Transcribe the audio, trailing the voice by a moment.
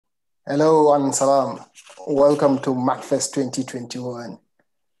Hello and salam. Welcome to MACFEST 2021,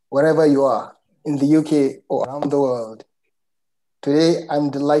 wherever you are, in the UK or around the world. Today, I'm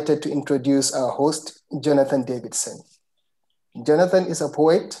delighted to introduce our host, Jonathan Davidson. Jonathan is a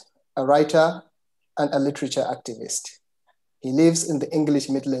poet, a writer, and a literature activist. He lives in the English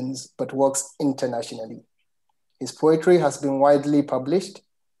Midlands, but works internationally. His poetry has been widely published,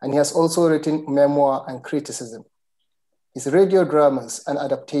 and he has also written memoir and criticism. His radio dramas and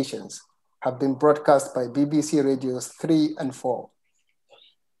adaptations have been broadcast by BBC Radios 3 and 4.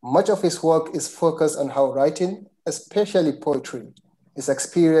 Much of his work is focused on how writing, especially poetry, is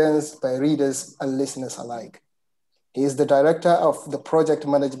experienced by readers and listeners alike. He is the director of the project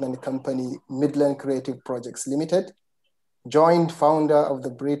management company Midland Creative Projects Limited, joint founder of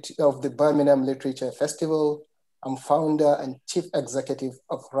the Birmingham Literature Festival, and founder and chief executive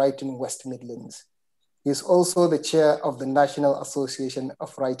of Writing West Midlands. He is also the chair of the National Association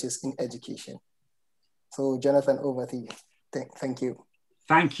of Writers in Education. So Jonathan, over to you. Thank you.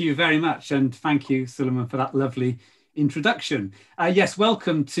 Thank you very much. And thank you, Suleiman, for that lovely introduction. Yes,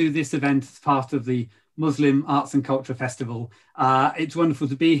 welcome to this event as part of the Muslim Arts and Culture Festival. It's wonderful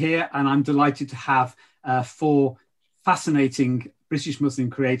to be here, and I'm delighted to have four fascinating British Muslim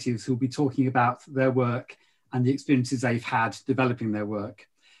creatives who will be talking about their work and the experiences they've had developing their work.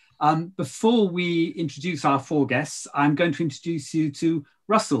 Before we introduce our four guests, I'm going to introduce you to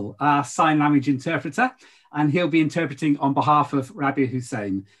Russell, our sign language interpreter, and he'll be interpreting on behalf of Raabia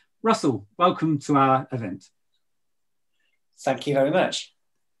Hussain. Russell, welcome to our event. Thank you very much.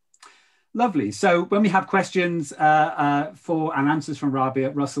 Lovely. So when we have questions for and answers from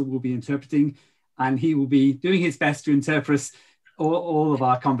Raabia, Russell will be interpreting, and he will be doing his best to interpret all of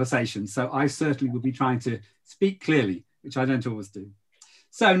our conversations. So I certainly will be trying to speak clearly, which I don't always do.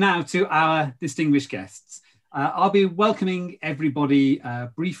 So now to our distinguished guests. I'll be welcoming everybody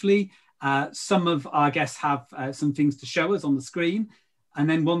briefly. Some of our guests have some things to show us on the screen. And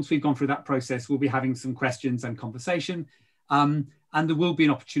then once we've gone through that process, we'll be having some questions and conversation. And there will be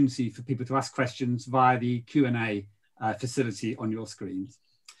an opportunity for people to ask questions via the Q&A facility on your screens.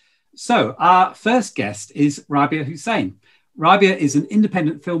 So our first guest is Raabia Hussain. Raabia is an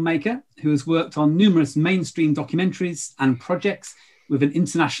independent filmmaker who has worked on numerous mainstream documentaries and projects with an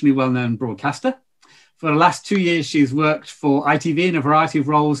internationally well-known broadcaster. For the last 2 years, she's worked for ITV in a variety of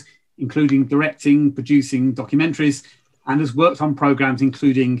roles, including directing, producing documentaries, and has worked on programs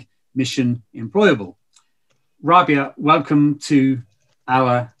including Mission Employable. Raabia, welcome to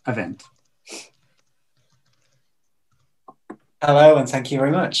our event. Hello, and thank you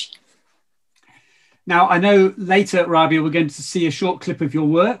very much. Now, I know later, Raabia, we're going to see a short clip of your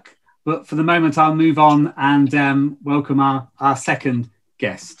work, but for the moment, I'll move on and welcome our second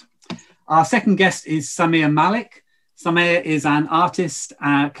guest. Our second guest is Samir Malik. Samir is an artist,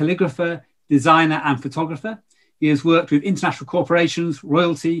 calligrapher, designer, and photographer. He has worked with international corporations,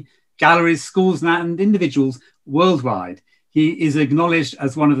 royalty, galleries, schools, and individuals worldwide. He is acknowledged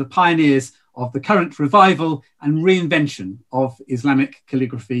as one of the pioneers of the current revival and reinvention of Islamic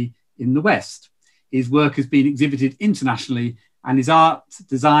calligraphy in the West. His work has been exhibited internationally, and his art,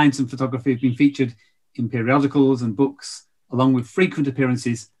 designs, and photography have been featured in periodicals and books, along with frequent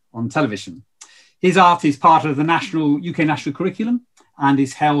appearances on television. His art is part of the UK national curriculum and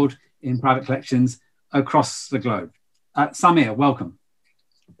is held in private collections across the globe. Samir, welcome.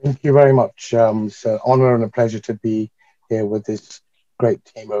 Thank you very much. It's an honor and a pleasure to be here with this great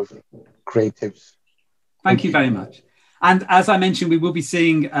team of creatives. Thank you very much. And as I mentioned, we will be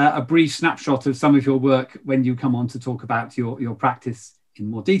seeing a brief snapshot of some of your work when you come on to talk about your practice in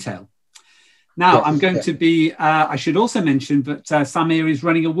more detail. Now, yes, I'm going to be, I should also mention that Samir is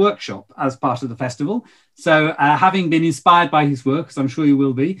running a workshop as part of the festival. So having been inspired by his work, as I'm sure you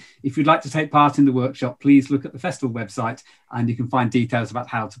will be, if you'd like to take part in the workshop, please look at the festival website and you can find details about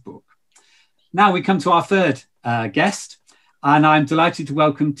how to book. Now we come to our third guest, and I'm delighted to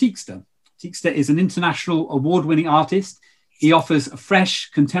welcome Teakster. Teakster is an international award-winning artist. He offers a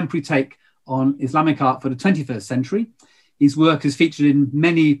fresh, contemporary take on Islamic art for the 21st century. His work is featured in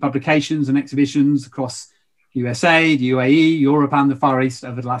many publications and exhibitions across USA, the UAE, Europe, and the Far East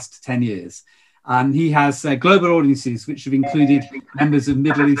over the last 10 years. He has global audiences, which have included members of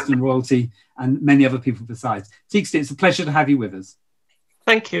Middle Eastern royalty and many other people besides. Teakster, it's a pleasure to have you with us.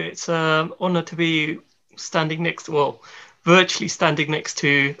 Thank you. It's an honor to be standing next to, well, virtually standing next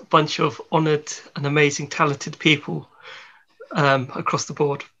to a bunch of honored and amazing, talented people across the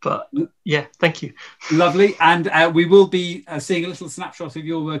board. But yeah, thank you. Lovely. And we will be seeing a little snapshot of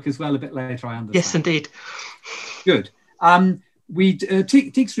your work as well a bit later, I understand. Yes, indeed. Good.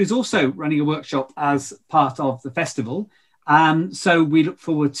 Teakster is also running a workshop as part of the festival. So we look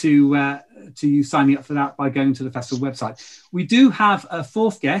forward to you signing up for that by going to the festival website. We do have a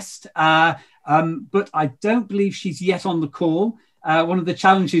fourth guest, but I don't believe she's yet on the call. One of the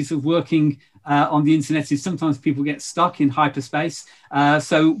challenges of working on the internet is sometimes people get stuck in hyperspace.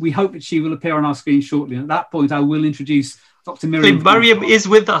 So we hope that she will appear on our screen shortly. And at that point, I will introduce Dr. Myriam. Myriam is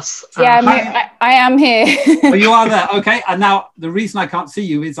with us. Yeah, I am here. Oh, you are there. Okay. And now the reason I can't see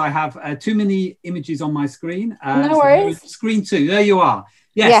you is I have too many images on my screen. No worries. Screen 2. There you are.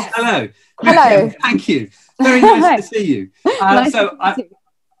 Yes. Hello. Hello. Thank you. Very nice to see you. Nice so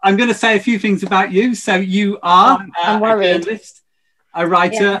I'm going to say a few things about you. So you are a journalist, a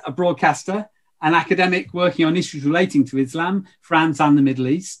writer, a broadcaster, an academic working on issues relating to Islam, France and the Middle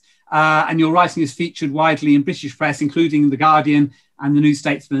East. And your writing is featured widely in British press, including The Guardian and The New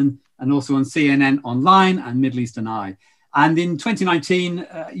Statesman, and also on CNN Online and Middle Eastern Eye. And in 2019,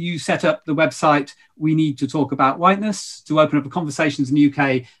 you set up the website We Need to Talk About Whiteness to open up conversations in the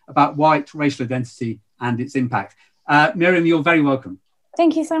UK about white racial identity and its impact. Myriam, you're very welcome.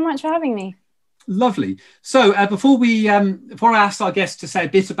 Thank you so much for having me. Lovely. So before I ask our guests to say a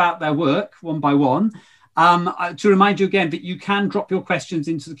bit about their work one by one, to remind you again that you can drop your questions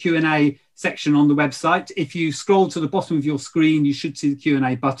into the Q&A section on the website. If you scroll to the bottom of your screen, you should see the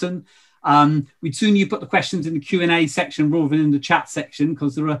Q&A button. We'd sooner you put the questions in the Q&A section rather than in the chat section,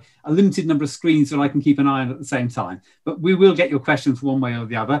 because there are a limited number of screens that I can keep an eye on at the same time. But we will get your questions one way or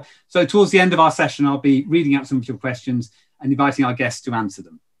the other. So towards the end of our session, I'll be reading out some of your questions and inviting our guests to answer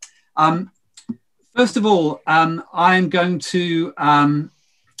them. First of all, I'm going to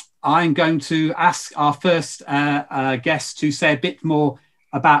ask our first guest to say a bit more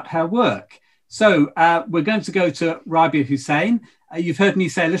about her work. So we're going to go to Raabia Hussain. You've heard me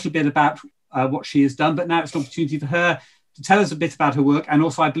say a little bit about what she has done, but now it's an opportunity for her to tell us a bit about her work, and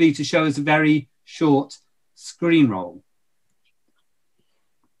also, I believe, to show us a very short screen roll.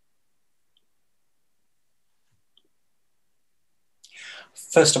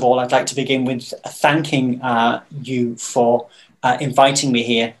 First of all, I'd like to begin with thanking you for inviting me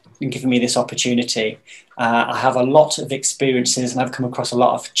here and giving me this opportunity. I have a lot of experiences, and I've come across a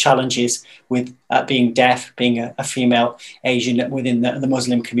lot of challenges with being deaf, being a female Asian within the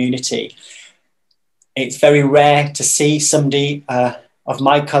Muslim community. It's very rare to see somebody of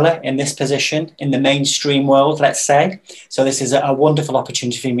my colour in this position in the mainstream world, let's say. So this is a wonderful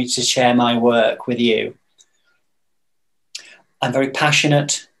opportunity for me to share my work with you. I'm very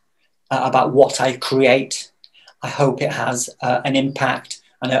passionate about what I create. I hope it has an impact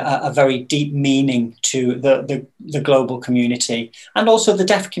and a very deep meaning to the global community, and also the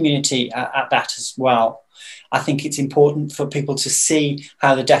deaf community at that as well. I think it's important for people to see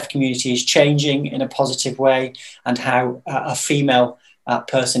how the deaf community is changing in a positive way, and how a female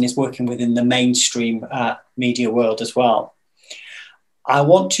person is working within the mainstream media world as well. I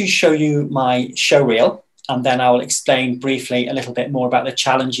want to show you my showreel, and then I will explain briefly a little bit more about the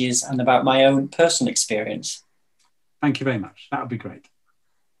challenges and about my own personal experience. Thank you very much. That would be great.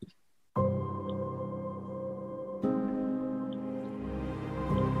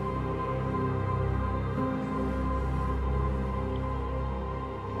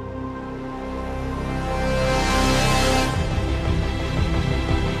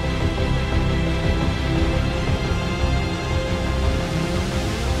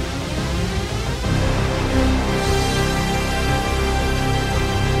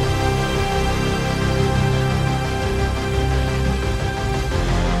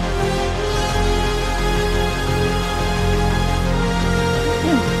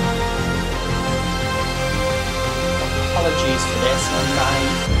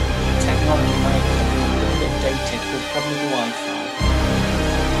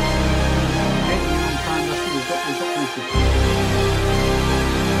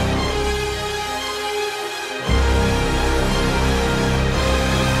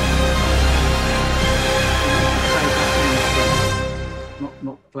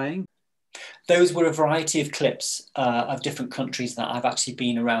 Those were a variety of clips of different countries that I've actually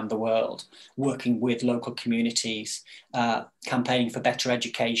been around the world, working with local communities, campaigning for better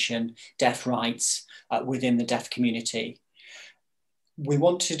education, deaf rights within the deaf community. We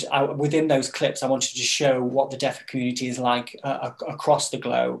wanted, within those clips, I wanted to show what the deaf community is like across the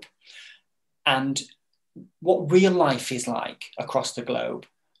globe, and what real life is like across the globe,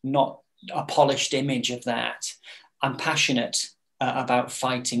 not a polished image of that. I'm passionate about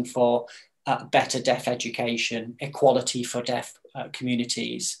fighting for better deaf education, equality for deaf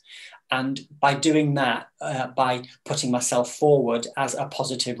communities. And by doing that, by putting myself forward as a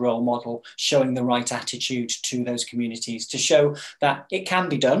positive role model, showing the right attitude to those communities, to show that it can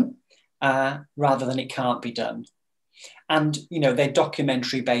be done rather than it can't be done. And, you know, they're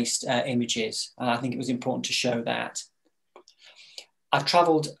documentary-based images, and I think it was important to show that. I've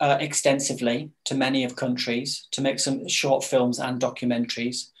travelled extensively to many of countries to make some short films and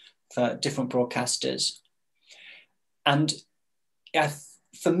documentaries for different broadcasters. And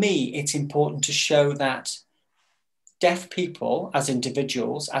for me, it's important to show that deaf people as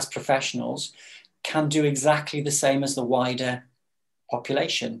individuals, as professionals, can do exactly the same as the wider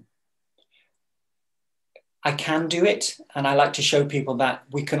population. I can do it, and I like to show people that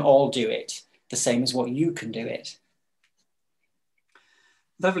we can all do it, the same as what you can do it.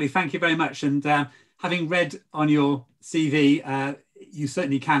 Lovely, thank you very much. And having read on your CV, you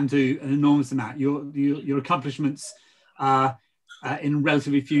certainly can do an enormous amount. Your accomplishments in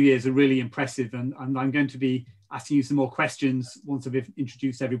relatively few years are really impressive, and I'm going to be asking you some more questions once I've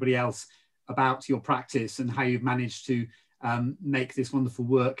introduced everybody else about your practice and how you've managed to make this wonderful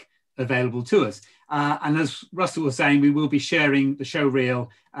work available to us. And as Russell was saying, we will be sharing the show reel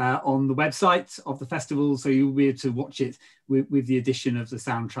on the website of the festival, so you'll be able to watch it with the addition of the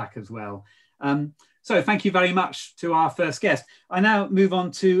soundtrack as well. So thank you very much to our first guest. I now move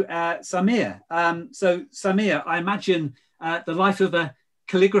on to Samir. So Samir, I imagine the life of a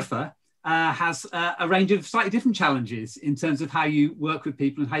calligrapher has a range of slightly different challenges in terms of how you work with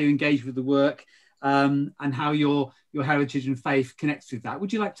people and how you engage with the work, and how your heritage and faith connects with that.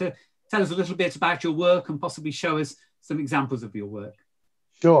 Would you like to tell us a little bit about your work and possibly show us some examples of your work?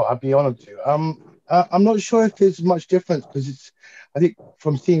 Sure, I'd be honored to. I'm not sure if there's much difference, because I think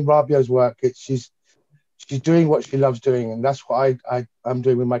from seeing Raabia's work, she's doing what she loves doing, and that's what I'm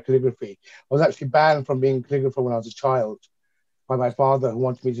doing with my calligraphy. I was actually banned from being a calligrapher when I was a child by my father, who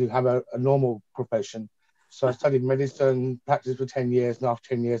wanted me to have a normal profession. So I studied medicine, practiced for 10 years, and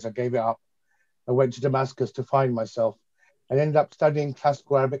after 10 years, I gave it up. I went to Damascus to find myself. I ended up studying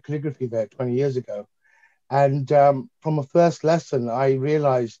classical Arabic calligraphy there 20 years ago. And from a first lesson, I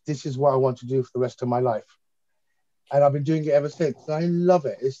realized this is what I want to do for the rest of my life. And I've been doing it ever since. And I love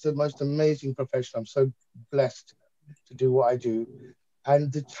it. It's the most amazing profession. I'm so blessed to do what I do.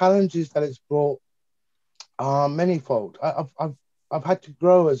 And the challenges that it's brought are manifold. I've had to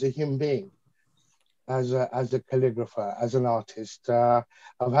grow as a human being, as a calligrapher, as an artist.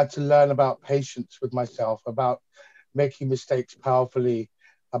 I've had to learn about patience with myself, about making mistakes powerfully,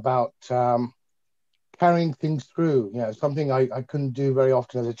 about carrying things through. You know, something I couldn't do very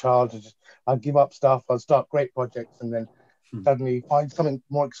often as a child. I'd give up stuff. I'd start great projects and then suddenly find something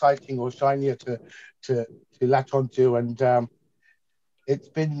more exciting or shinier to latch onto. And it's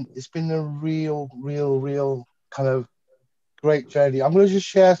been a real kind of great journey. I'm going to just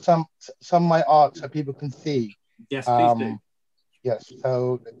share some of my art so people can see. Yes, please do. Yes,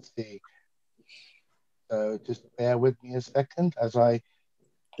 so let's see. So just bear with me a second as there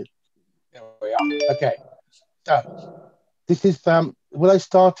we are. Okay, so this is when I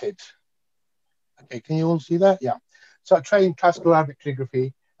started. Okay, can you all see that? Yeah. So I trained classical Arabic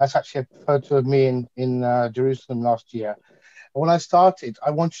calligraphy. That's actually a photo of me in Jerusalem last year. And when I started,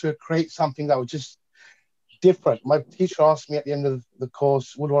 I wanted to create something that was just different. My teacher asked me at the end of the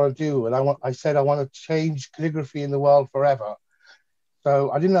course, what do I want to do? And I said, I want to change calligraphy in the world forever.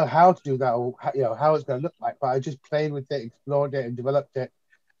 So I didn't know how to do that, or how it's going to look like, but I just played with it, explored it, and developed it.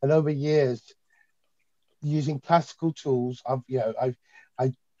 And over years, using classical tools, I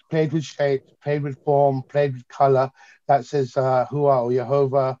played with shapes, played with form, played with color. That says Hua or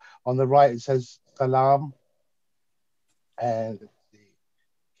Yehovah. On the right, it says Salam. And let's see.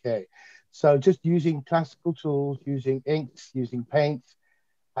 Okay. So just using classical tools, using inks, using paints,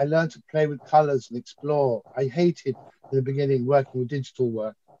 I learned to play with colors and explore. I hated in the beginning working with digital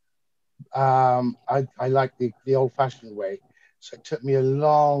work. I like the old-fashioned way. So it took me a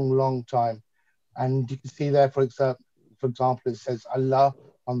long time. And you can see there, for example, it says Allah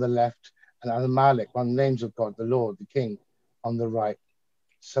on the left and Al-Malik, one of the names of God, the Lord, the King, on the right.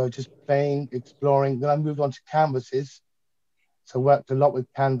 So just playing, exploring. Then I moved on to canvases. So worked a lot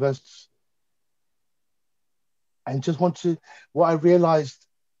with canvas. And just what I realized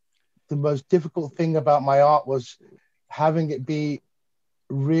the most difficult thing about my art was having it be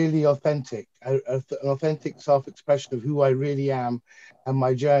really authentic, an authentic self-expression of who I really am and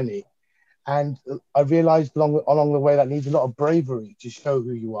my journey. And I realized along the way that needs a lot of bravery to show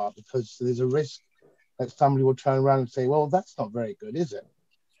who you are, because there's a risk that somebody will turn around and say, well, that's not very good, is it?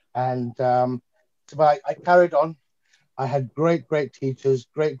 And so I carried on. I had great teachers,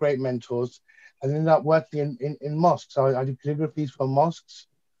 great mentors, and ended up working in mosques. So I did calligraphies for mosques.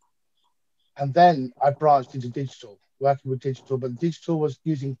 And then I branched into digital, working with digital, but digital was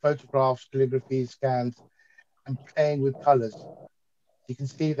using photographs, calligraphy, scans, and playing with colors. You can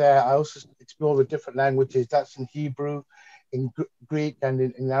see there, I also explore the different languages. That's in Hebrew, in Greek, and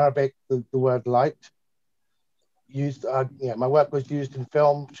in Arabic, the word light. My work was used in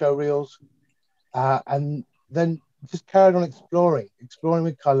film, show reels, and then just carried on exploring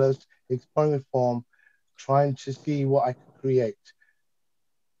with colors, exploring with form, trying to see what I could create.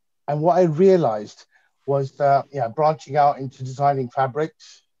 And what I realized was that, branching out into designing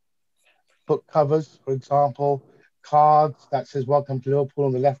fabrics, book covers, for example, cards that says "Welcome to Liverpool"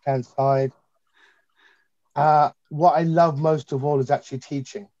 on the left-hand side. What I love most of all is actually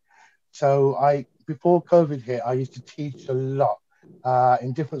teaching. So before COVID hit, I used to teach a lot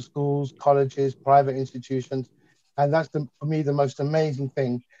in different schools, colleges, private institutions. And that's, for me, the most amazing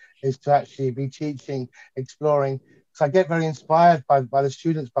thing, is to actually be teaching, exploring. So I get very inspired by the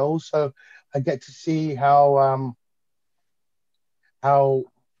students, but also I get to see how I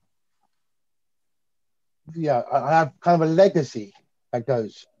have kind of a legacy that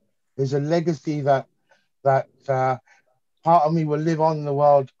goes. There's a legacy that part of me will live on in the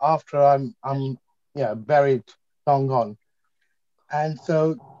world after I'm buried, long gone. And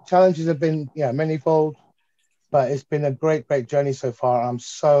so challenges have been manifold, but it's been a great journey so far. I'm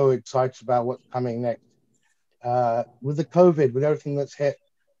so excited about what's coming next. With the COVID, with everything that's hit,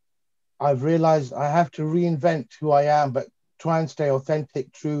 I've realized I have to reinvent who I am, but try and stay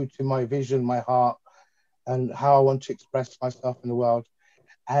authentic, true to my vision, my heart, and how I want to express myself in the world.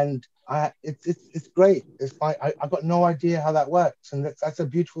 And it's great. It's like I've got no idea how that works, and that's a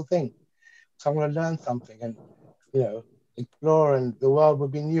beautiful thing. So I'm going to learn something and explore, and the world will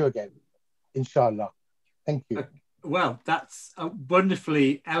be new again, inshallah. Thank you. Well, that's a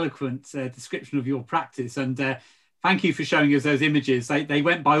wonderfully eloquent description of your practice, and thank you for showing us those images. They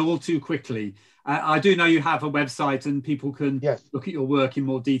went by all too quickly. I do know you have a website, and people can look at your work in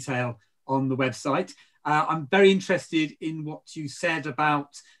more detail on the website. I'm very interested in what you said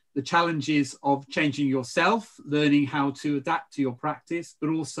about the challenges of changing yourself, learning how to adapt to your practice,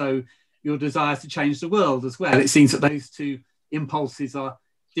 but also your desires to change the world as well. It seems that those two impulses are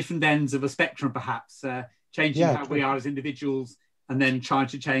different ends of a spectrum, perhaps, changing how we are as individuals and then trying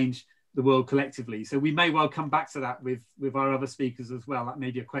to change the world collectively. So we may well come back to that with our other speakers as well. That may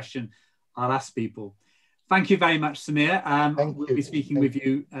be a question I'll ask people. Thank you very much, Samir. We'll be speaking with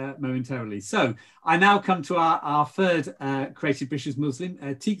you momentarily. So I now come to our third creative British Muslim,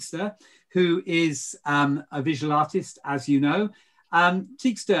 Teakster, who is a visual artist, as you know.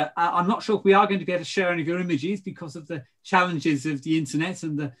 Teakster, I'm not sure if we are going to be able to share any of your images because of the challenges of the internet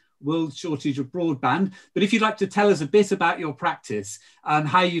and the world shortage of broadband. But if you'd like to tell us a bit about your practice and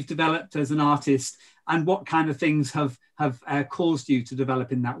how you've developed as an artist and what kind of things have caused you to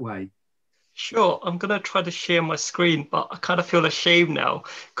develop in that way. Sure, I'm going to try to share my screen, but I kind of feel ashamed now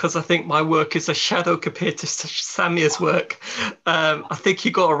because I think my work is a shadow compared to Samir's work. I think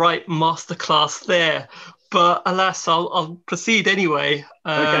you got a right masterclass there, but alas, I'll proceed anyway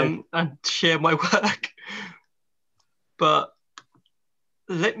and share my work. But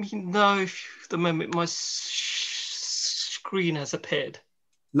let me know if the moment my screen has appeared.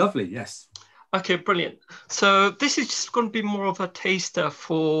 Lovely, yes. Okay, brilliant. So this is just going to be more of a taster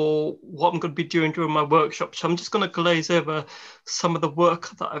for what I'm going to be doing during my workshop. So I'm just going to glaze over some of the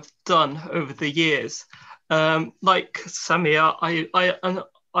work that I've done over the years. Like Samir,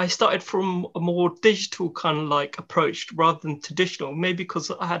 I started from a more digital kind of like approach rather than traditional, maybe because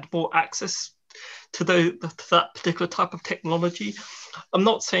I had more access to that particular type of technology. I'm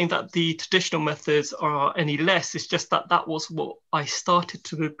not saying that the traditional methods are any less, it's just that that was what I started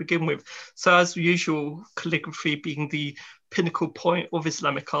to begin with. So as usual, calligraphy being the pinnacle point of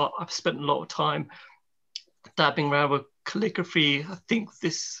Islamic art, I've spent a lot of time dabbing around with calligraphy. I think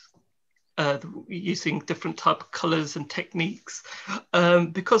using different type of colors and techniques.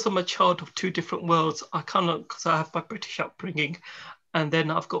 Because I'm a child of two different worlds, because I have my British upbringing, and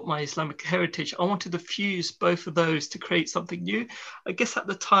then I've got my Islamic heritage, I wanted to fuse both of those to create something new. I guess at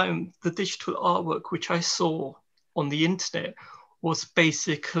the time, the digital artwork, which I saw on the internet, was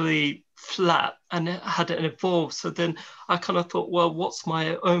basically flat and it hadn't evolved. So then I kind of thought, well, what's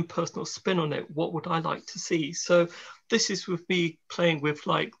my own personal spin on it? What would I like to see? So this is with me playing with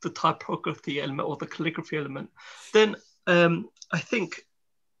like the typography element or the calligraphy element. Then I think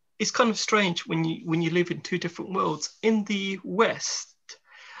it's kind of strange when you live in two different worlds. In the West,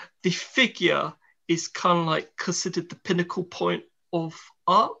 the figure is kind of like considered the pinnacle point of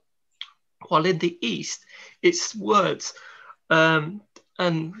art, while in the East, it's words. And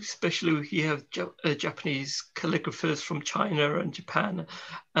especially you have Japanese calligraphers from China and Japan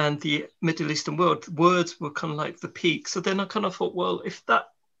and the Middle Eastern world, words were kind of like the peak. So then I kind of thought, well, if that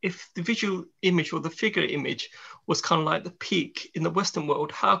if the visual image or the figure image was kind of like the peak in the Western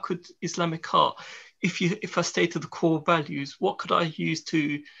world, how could Islamic art, if I stated the core values, what could I use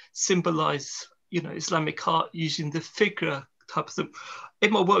to symbolize, you know, Islamic art using the figure type of thing?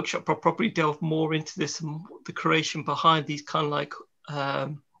 In my workshop, I'll probably delve more into this and the creation behind these kind of like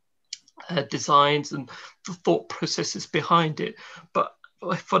designs and the thought processes behind it. But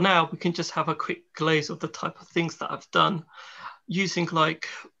for now, we can just have a quick glaze of the type of things that I've done using like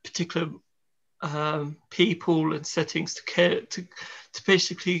particular people and settings to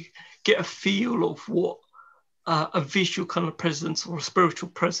basically get a feel of what a visual kind of presence or a spiritual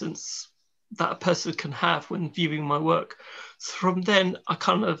presence that a person can have when viewing my work. So from then, I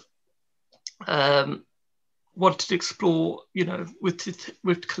kind of wanted to explore, you know,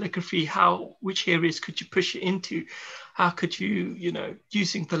 with calligraphy, which areas could you push it into? How could you, you know,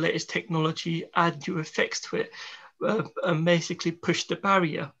 using the latest technology, add new effects to it, and basically push the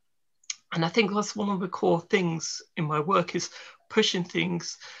barrier. And I think that's one of the core things in my work, is pushing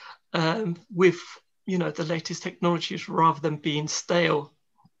things with, you know, the latest technologies rather than being stale.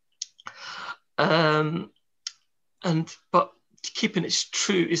 But keeping its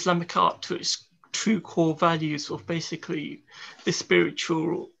true Islamic art to its true core values of basically the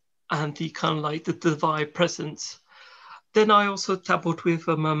spiritual and the kind of like the divine presence. Then I also dabbled with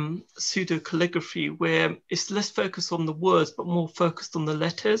pseudo calligraphy, where it's less focused on the words but more focused on the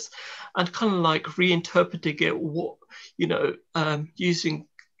letters, and kind of like reinterpreting it, what, you know, using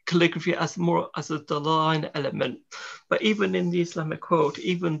calligraphy as more as a design element. But even in the Islamic world,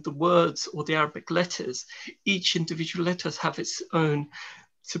 even the words or the Arabic letters, each individual letters have its own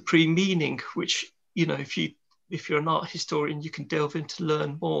supreme meaning, which, you know, if you're an art historian, you can delve into to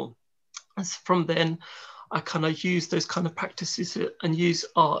learn more. And so from then, I kind of use those kind of practices and use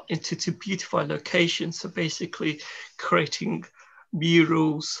art to beautify locations. So basically creating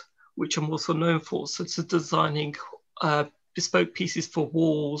murals, which I'm also known for. So it's designing bespoke pieces for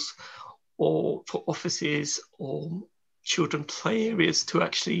walls or for offices or children play areas to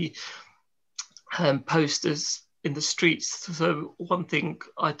actually posters in the streets. So one thing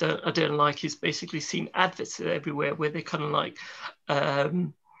I don't like is basically seeing adverts everywhere where they kind of like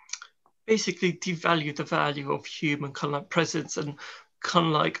basically devalue the value of human kind of like presence and kind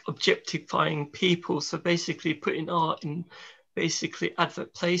of like objectifying people. So basically putting art in basically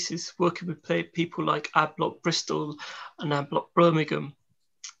advert places, working with people like Adblock Bristol and Adblock Birmingham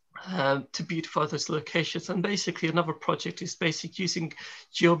to beautify those locations. And basically another project is basically using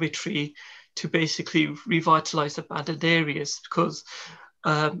geometry to basically revitalize abandoned areas, because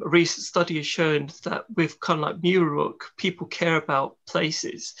a recent study has shown that with kind of like mural work, people care about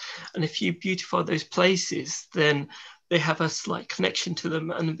places. And if you beautify those places, then they have a slight connection to them.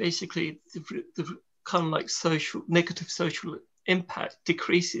 And basically the kind of like negative social impact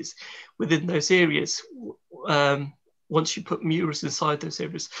decreases within those areas once you put murals inside those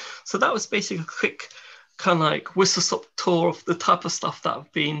areas. So that was basically a quick kind of like whistle-stop tour of the type of stuff that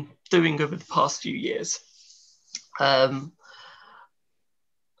I've been doing over the past few years.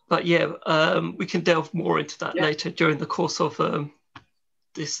 But yeah, we can delve more into that later during the course of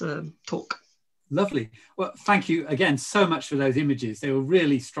this talk. Lovely. Well, thank you again so much for those images. They were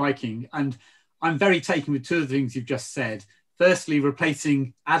really striking. And I'm very taken with two of the things you've just said. Firstly,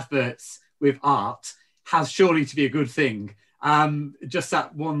 replacing adverts with art has surely to be a good thing. Just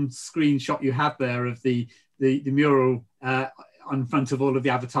that one screenshot you had there of the mural on front of all of the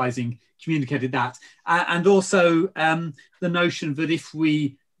advertising communicated that. And also the notion that if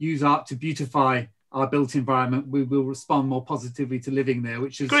we use art to beautify our built environment, we will respond more positively to living there,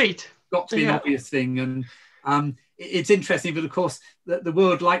 which has got to be an obvious thing. And it's interesting, but of course, the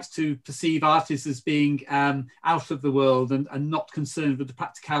world likes to perceive artists as being out of the world and not concerned with the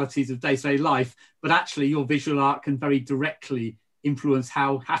practicalities of day-to-day life. But actually, your visual art can very directly influence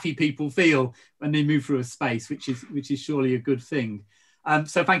how happy people feel when they move through a space, which is surely a good thing.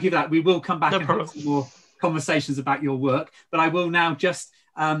 So thank you for that. We will come back and have some more conversations about your work, but I will now just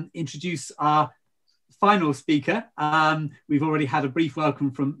introduce our final speaker. We've already had a brief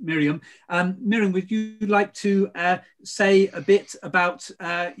welcome from Myriam. Myriam, would you like to say a bit about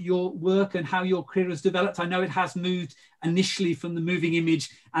your work and how your career has developed? I know it has moved initially from the moving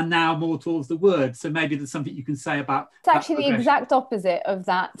image and now more towards the word. So maybe there's something you can say about It's actually the exact opposite of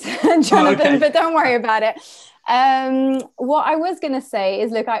that, Jonathan, but don't worry about it. What I was going to say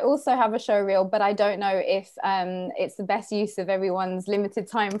is, look, I also have a show reel, but I don't know if it's the best use of everyone's limited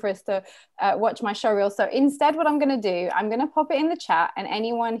time for us to watch my show reel. So instead, what I'm going to do, I'm going to pop it in the chat, and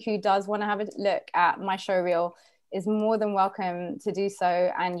anyone who does want to have a look at my show reel is more than welcome to do so.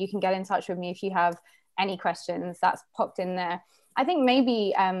 And you can get in touch with me if you have any questions. That's popped in there. I think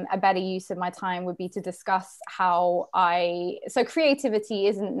maybe a better use of my time would be to discuss how so creativity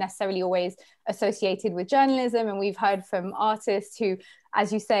isn't necessarily always associated with journalism. And we've heard from artists who,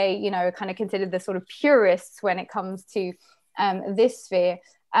 as you say, you know, kind of considered the sort of purists when it comes to this sphere.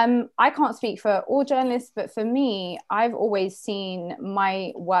 I can't speak for all journalists, but for me, I've always seen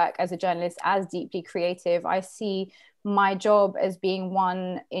my work as a journalist as deeply creative. I see my job as being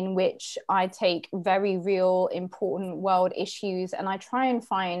one in which I take very real, important world issues and I try and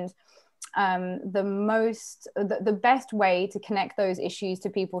find the best way to connect those issues to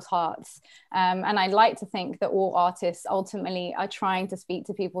people's hearts. And I like to think that all artists ultimately are trying to speak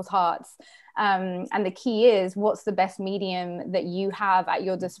to people's hearts. And the key is, what's the best medium that you have at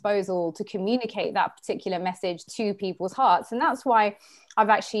your disposal to communicate that particular message to people's hearts? And that's why I've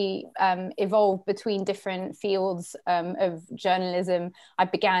actually evolved between different fields of journalism. I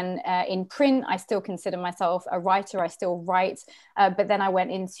began in print. I still consider myself a writer. I still write, but then I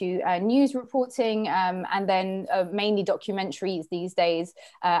went into news reporting and then mainly documentaries these days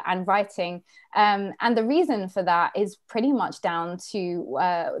and writing. And the reason for that is pretty much down to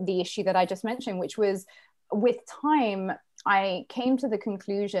the issue that I just mentioned, which was, with time, I came to the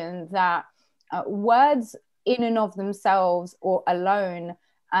conclusion that words in and of themselves or alone,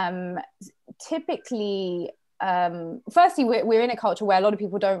 typically, firstly, we're in a culture where a lot of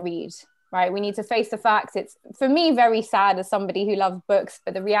people don't read, right? We need to face the facts. It's, for me, very sad as somebody who loves books,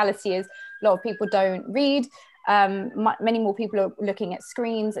 but the reality is a lot of people don't read. Many more people are looking at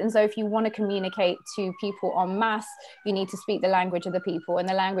screens. And so if you want to communicate to people en masse, you need to speak the language of the people. And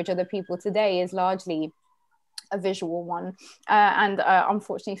the language of the people today is largely a visual one.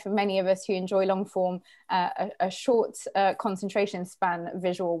 Unfortunately for many of us who enjoy long form, a short concentration span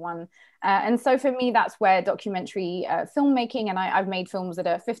visual one. And so for me, that's where documentary filmmaking, and I've made films that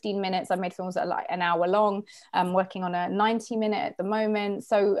are 15 minutes, I've made films that are like an hour long, I'm working on a 90-minute at the moment.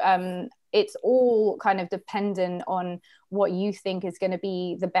 So it's all kind of dependent on what you think is going to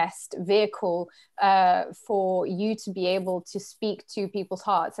be the best vehicle for you to be able to speak to people's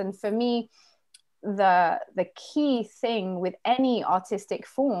hearts. And for me, the key thing with any artistic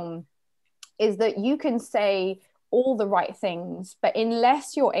form is that you can say all the right things, but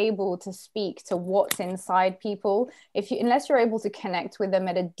unless you're able to speak to what's inside people, unless you're able to connect with them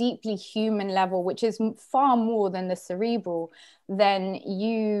at a deeply human level, which is far more than the cerebral, then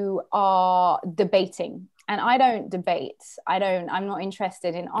you are debating. And I don't debate. I'm not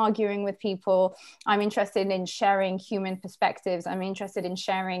interested in arguing with people. I'm interested in sharing human perspectives. I'm interested in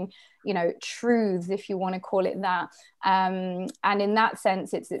sharing, truths, if you want to call it that. And in that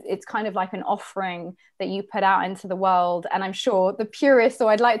sense, it's kind of like an offering that you put out into the world. And I'm sure the purists,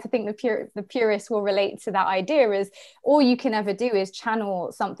 or I'd like to think the purists will relate to that idea, is all you can ever do is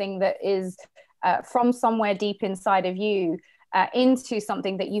channel something that is from somewhere deep inside of you into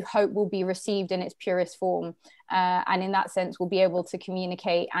something that you hope will be received in its purest form. And in that sense, we'll be able to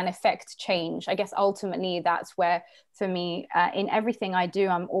communicate and affect change. I guess ultimately that's where, for me, in everything I do,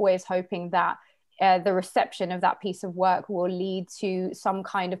 I'm always hoping that the reception of that piece of work will lead to some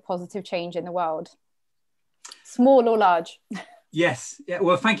kind of positive change in the world, small or large. Yes. Yeah.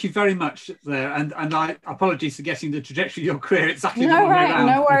 Well, thank you very much there. And I apologies for getting the trajectory of your career exactly the wrong way around.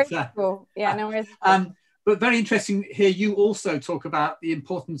 No worries. Yeah, no worries. But very interesting here, you also talk about the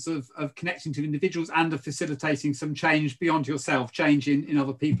importance of connecting to individuals and of facilitating some change beyond yourself, change in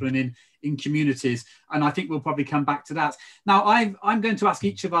other people and in communities. And I think we'll probably come back to that. Now, I'm going to ask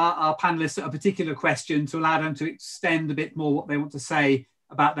each of our panelists a particular question to allow them to extend a bit more what they want to say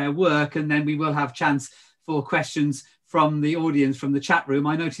about their work. And then we will have chance for questions from the audience, from the chat room.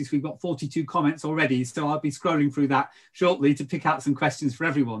 I noticed we've got 42 comments already, so I'll be scrolling through that shortly to pick out some questions for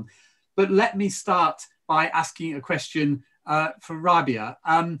everyone. But let me start by asking a question for Raabia.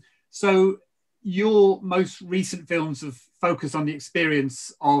 So your most recent films have focused on the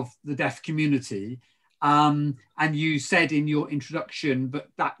experience of the deaf community. And you said in your introduction, but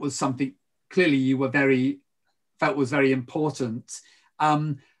that was something clearly you felt was very important.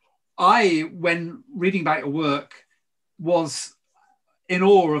 When reading about your work, was in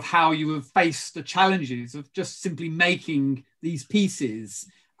awe of how you have faced the challenges of just simply making these pieces,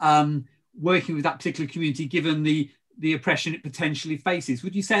 working with that particular community, given the oppression it potentially faces.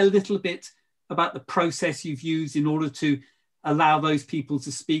 Would you say a little bit about the process you've used in order to allow those people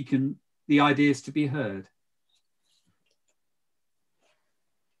to speak and the ideas to be heard?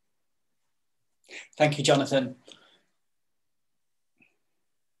 Thank you, Jonathan.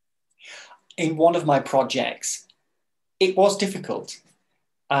 In one of my projects, it was difficult.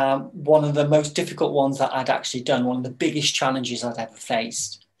 One of the most difficult ones that I'd actually done, one of the biggest challenges I'd ever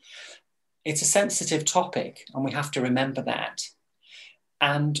faced. It's a sensitive topic, and we have to remember that.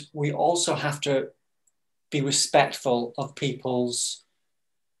 And we also have to be respectful of people's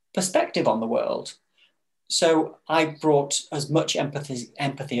perspective on the world. So I brought as much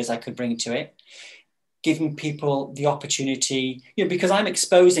empathy as I could bring to it, giving people the opportunity, because I'm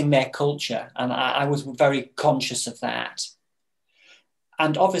exposing their culture, and I was very conscious of that.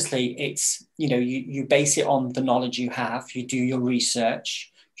 And obviously it's, you base it on the knowledge you have, you do your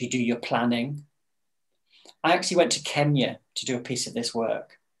research, you do your planning. I actually went to Kenya to do a piece of this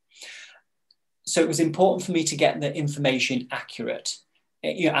work. So it was important for me to get the information accurate.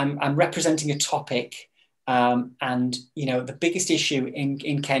 I'm representing a topic, and the biggest issue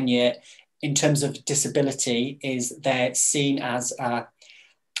in Kenya in terms of disability is they're seen as a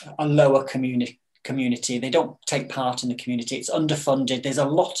lower community. They don't take part in the community. It's underfunded. There's a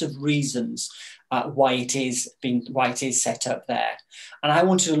lot of reasons why it is set up there, and I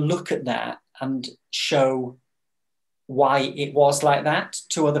wanted to look at that and show why it was like that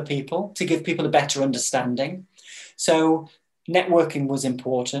to other people, to give people a better understanding. So networking was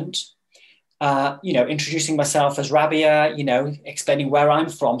important. Introducing myself as Raabia, explaining where I'm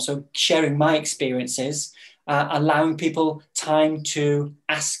from. So sharing my experiences, allowing people time to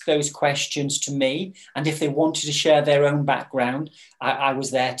ask those questions to me. And if they wanted to share their own background, I was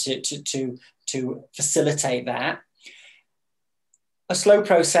there to facilitate that. A slow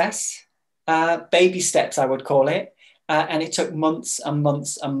process, baby steps, I would call it. And it took months and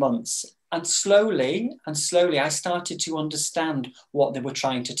months and months. And slowly, I started to understand what they were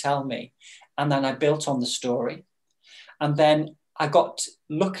trying to tell me. And then I built on the story. And then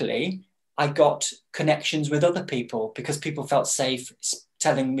luckily, I got connections with other people because people felt safe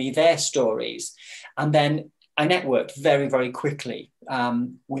telling me their stories. And then I networked very, very quickly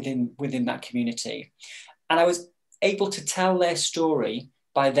within that community. And I was able to tell their story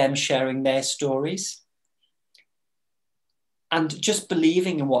by them sharing their stories. And just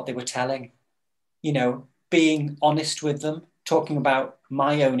believing in what they were telling, being honest with them, talking about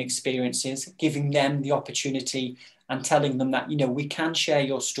my own experiences, giving them the opportunity and telling them that, we can share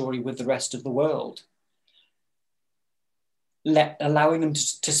your story with the rest of the world. Allowing them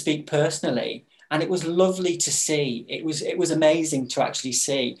to speak personally. And it was lovely to see. It was amazing to actually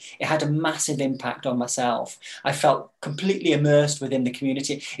see. It had a massive impact on myself. I felt completely immersed within the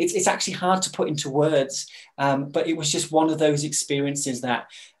community. It's actually hard to put into words, but it was just one of those experiences that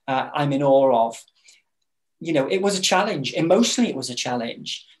I'm in awe of. It was a challenge. Emotionally, it was a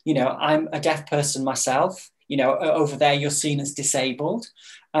challenge. I'm a deaf person myself. Over there, you're seen as disabled.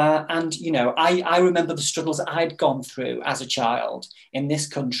 And I remember the struggles I'd gone through as a child in this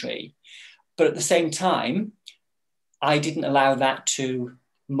country. But at the same time, I didn't allow that to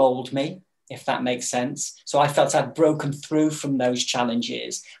mold me, if that makes sense. So I felt I'd broken through from those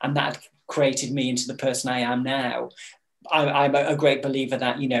challenges, and that created me into the person I am now. I'm a great believer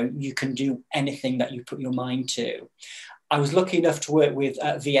that, you can do anything that you put your mind to. I was lucky enough to work with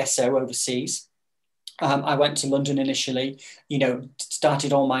VSO overseas. I went to London initially,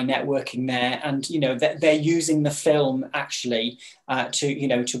 started all my networking there, and they're using the film actually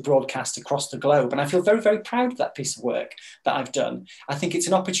to broadcast across the globe, and I feel very, very proud of that piece of work that I've done. I think it's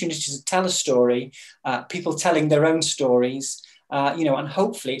an opportunity to tell a story, people telling their own stories, and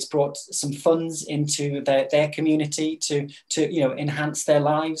hopefully it's brought some funds into their community to enhance their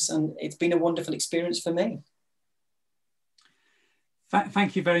lives, and it's been a wonderful experience for me.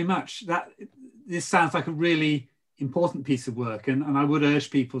 Thank you very much. This sounds like a really important piece of work, and I would urge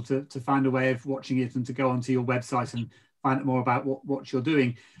people to find a way of watching it and to go onto your website and find out more about what you're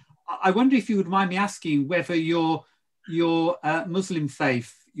doing. I wonder if you would mind me asking whether your Muslim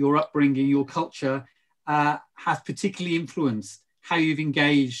faith, your upbringing, your culture has particularly influenced how you've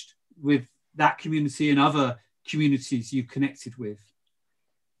engaged with that community and other communities you've connected with.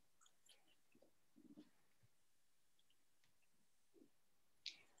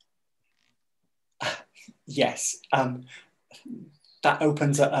 Yes, that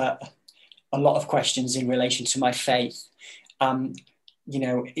opens a lot of questions in relation to my faith. I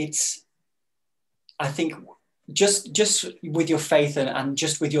think just with your faith and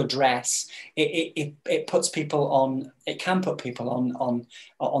just with your dress, it puts people on, it can put people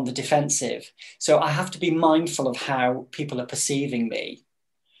on the defensive. So I have to be mindful of how people are perceiving me.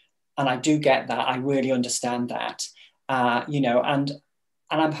 And I do get that, I really understand that, and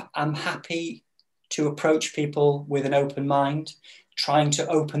I'm happy to approach people with an open mind, trying to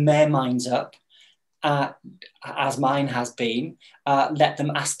open their minds up, as mine has been, let them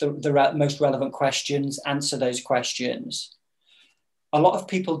ask the most relevant questions, answer those questions. A lot of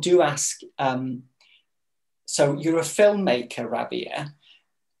people do ask, so you're a filmmaker, Raabia.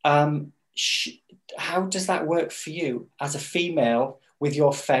 How does that work for you as a female with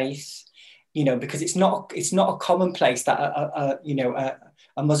your faith, you know, because it's not a commonplace that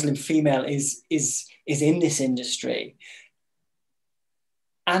a Muslim female is in this industry.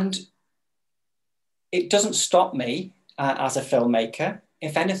 And it doesn't stop me as a filmmaker.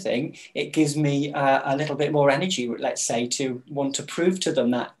 If anything, it gives me a little bit more energy, let's say, to want to prove to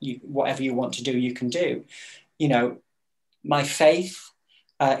them that whatever you want to do, you can do. You know, my faith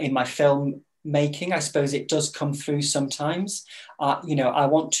in my film making, I suppose it does come through sometimes. You know, I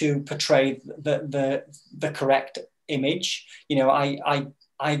want to portray the correct image. You know,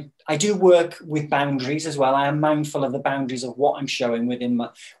 I do work with boundaries as well. I am mindful of the boundaries of what I'm showing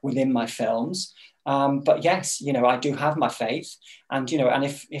within my films. But yes, you know, I do have my faith, and you know, and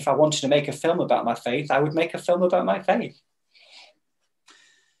if I wanted to make a film about my faith, I would make a film about my faith.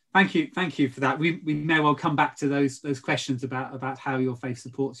 Thank you for that. We may well come back to those questions about how your faith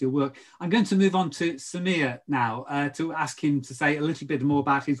supports your work. I'm going to move on to Samir now to ask him to say a little bit more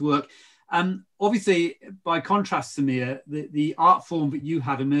about his work. Obviously, by contrast, Samir, the art form that you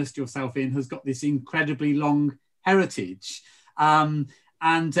have immersed yourself in has got this incredibly long heritage,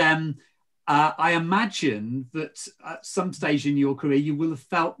 I imagine that at some stage in your career, you will have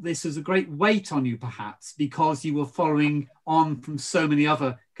felt this as a great weight on you, perhaps, because you were following on from so many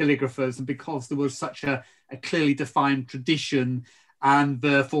other calligraphers and because there was such a clearly defined tradition, and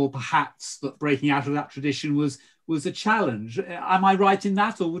therefore perhaps that breaking out of that tradition was a challenge. Am I right in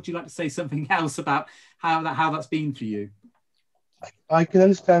that, or would you like to say something else about how that's been for you? I can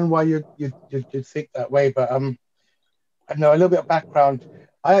understand why you think that way, but I know a little bit of background.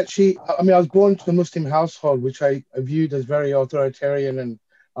 I was born to a Muslim household, which I viewed as very authoritarian and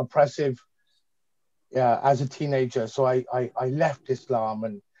oppressive as a teenager. So I left Islam,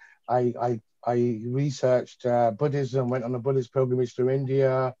 and I researched Buddhism, went on a Buddhist pilgrimage to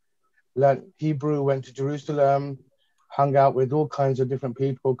India, learned Hebrew, went to Jerusalem, hung out with all kinds of different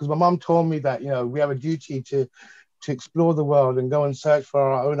people. Because my mom told me that, you know, we have a duty to explore the world and go and search for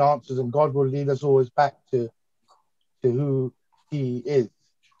our own answers, and God will lead us always back to who He is.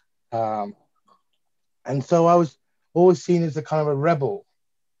 And so I was always seen as a kind of a rebel,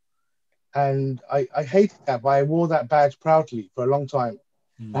 and I hated that, but I wore that badge proudly for a long time.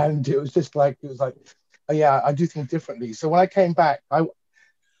 And it was like, oh yeah, I do things differently. So when I came back, I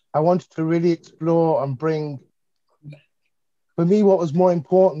wanted to really explore and bring, for me, what was more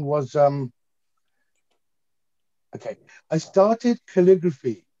important was, I started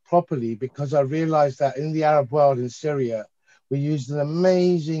calligraphy properly because I realized that in the Arab world, in Syria, we used an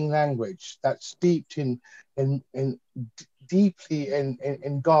amazing language that's steeped deeply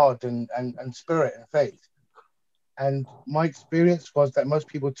in God and spirit and faith. And my experience was that most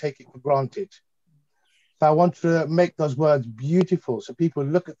people take it for granted. So I wanted to make those words beautiful, so people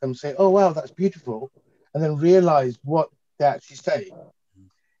look at them and say, oh, wow, that's beautiful, and then realize what they actually say.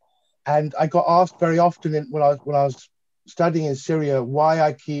 And I got asked very often when I was studying in Syria why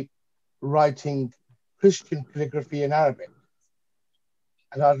I keep writing Christian calligraphy in Arabic.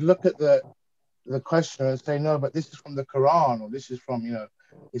 And I'd look at the questioner and say, no, but this is from the Quran, or this is from, you know,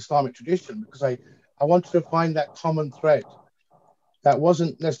 Islamic tradition, because I wanted to find that common thread that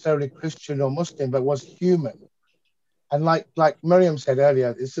wasn't necessarily Christian or Muslim, but was human. And like Myriam said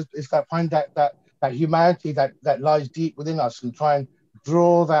earlier, it's that find that humanity that lies deep within us, and try and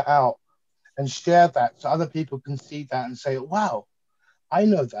draw that out and share that so other people can see that and say, wow, I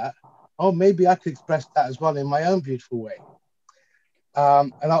know that. Oh, maybe I could express that as well in my own beautiful way.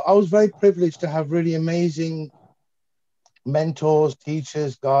 And I was very privileged to have really amazing mentors,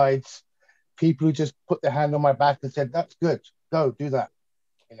 teachers, guides, people who just put their hand on my back and said, that's good, go do that.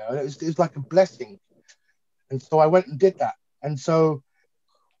 You know, it was like a blessing. And so I went and did that. And so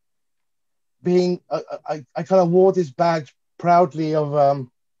I kind of wore this badge proudly of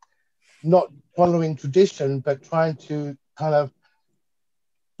not following tradition, but trying to kind of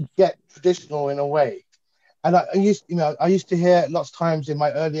get traditional in a way. And I used to hear lots of times in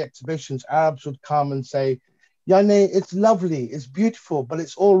my early exhibitions, Arabs would come and say, Yane, it's lovely, it's beautiful, but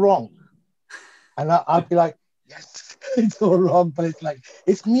it's all wrong. And I'd be like, yes, it's all wrong, but it's like,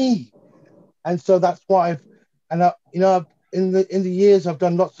 it's me. And so that's why in the years, I've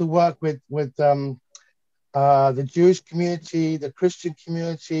done lots of work with the Jewish community, the Christian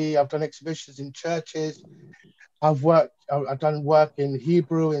community. I've done exhibitions in churches. I've done work in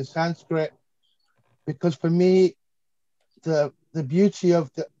Hebrew, in Sanskrit. Because for me, the beauty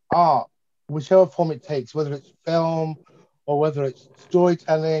of the art, whichever form it takes, whether it's film or whether it's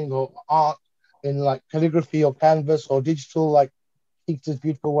storytelling or art in like calligraphy or canvas or digital, like Teakster's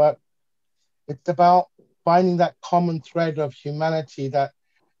beautiful work, it's about finding that common thread of humanity that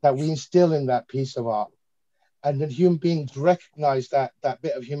we instill in that piece of art. and that human beings recognize that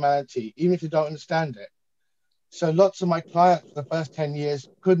bit of humanity, even if they don't understand it. So lots of my clients for the first 10 years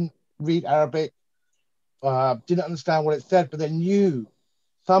couldn't read Arabic, didn't understand what it said, but they knew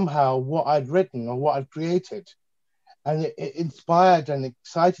somehow what I'd written or what I'd created. And it inspired and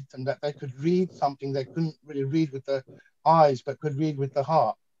excited them that they could read something they couldn't really read with the eyes, but could read with the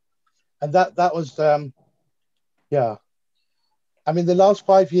heart. And that was, yeah. I mean, the last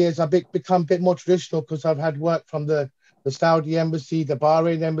 5 years, I've become a bit more traditional because I've had work from the Saudi embassy, the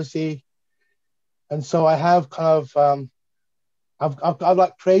Bahrain embassy. And so I have kind of, I've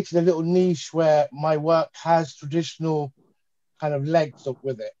like created a little niche where my work has traditional kind of legs up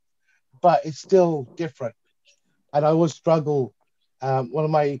with it, but it's still different. And I always struggle. One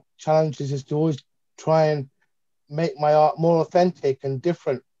of my challenges is to always try and make my art more authentic and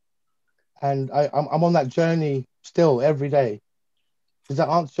different. And I'm on that journey still every day. Does that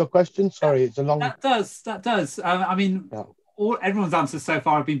answer your question? Sorry, it's a long... That does. I mean, yeah. Everyone's answers so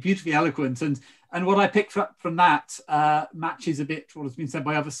far have been beautifully eloquent. And what I picked up from that matches a bit what has been said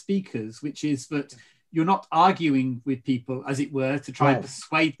by other speakers, which is that you're not arguing with people, as it were, to try and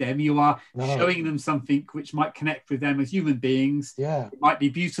persuade them. You are showing them something which might connect with them as human beings. Yeah. It might be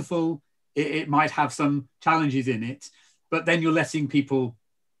beautiful. It might have some challenges in it. But then you're letting people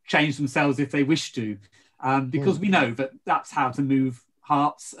change themselves if they wish to. Because we know that that's how to move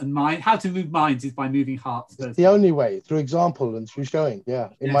hearts and mind. How to move minds is by moving hearts. It's the only way, through example and through showing,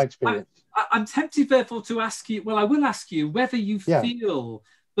 in my experience. I'm tempted, therefore, to ask you, well, I will ask you whether you feel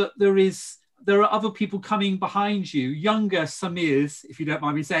that there are other people coming behind you, younger Samirs, if you don't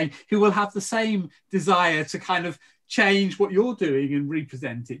mind me saying, who will have the same desire to kind of change what you're doing and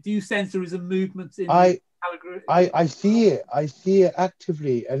represent it. Do you sense there is a movement in I see it. I see it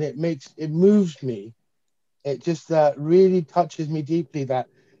actively, and it moves me. It just really touches me deeply that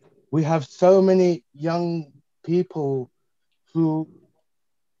we have so many young people who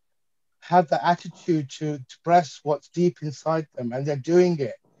have the attitude to express what's deep inside them, and they're doing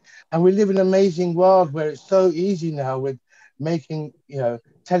it. And we live in an amazing world where it's so easy now with making,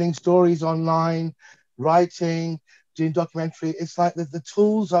 telling stories online, writing, doing documentary. It's like the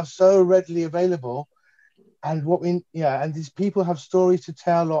tools are so readily available. And and these people have stories to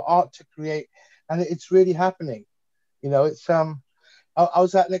tell or art to create, and it's really happening. It's I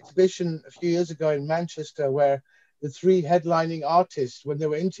was at an exhibition a few years ago in Manchester where the three headlining artists, when they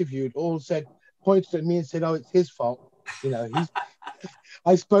were interviewed, all pointed at me and said, "Oh, it's his fault."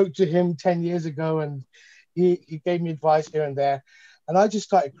 I spoke to him 10 years ago, and he gave me advice here and there, and I just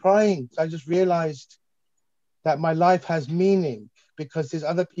started crying. So I just realized that my life has meaning because there's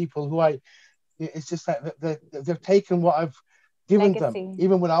other people who it's just like they've taken what I've given them,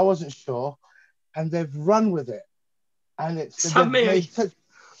 even when I wasn't sure, and they've run with it. And it's a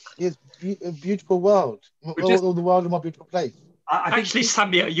beautiful world. All the world a more beautiful place. Actually,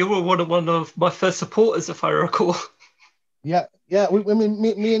 Samir, you were one of my first supporters, if I recall. Yeah.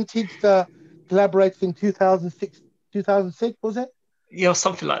 Me and Teakster collaborated in 2006, was it? Yeah,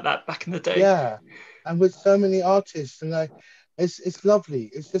 something like that back in the day. Yeah, and with so many artists, and it's lovely.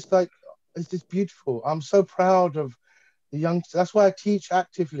 It's just beautiful. I'm so proud of the youngsters. That's why I teach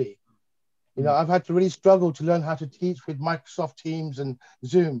actively. I've had to really struggle to learn how to teach with Microsoft Teams and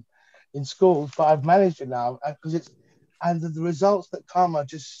Zoom in schools, but I've managed it now because the results that come are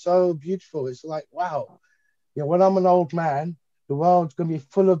just so beautiful. It's like, wow, when I'm an old man, the world's going to be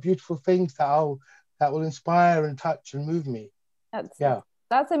full of beautiful things that will inspire and touch and move me.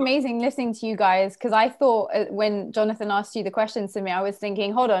 That's amazing listening to you guys, because I thought when Jonathan asked you the questions to me, I was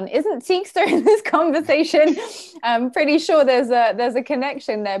thinking, hold on, isn't Teakster in this conversation? I'm pretty sure there's a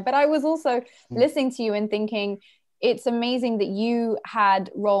connection there. But I was also listening to you and thinking, it's amazing that you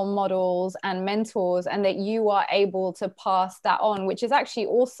had role models and mentors and that you are able to pass that on, which is actually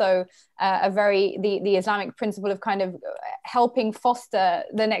also the Islamic principle of kind of helping foster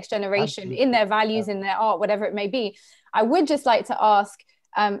the next generation. Absolutely. In their values, in their art, whatever it may be. I would just like to ask,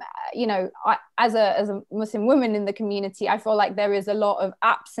 as a Muslim woman in the community, I feel like there is a lot of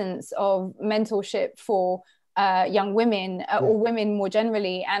absence of mentorship for young women or women more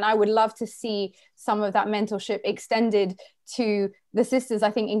generally, and I would love to see some of that mentorship extended to the sisters. I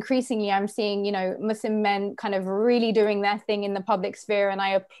think increasingly I'm seeing Muslim men kind of really doing their thing in the public sphere, and I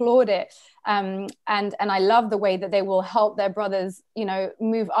applaud it, and I love the way that they will help their brothers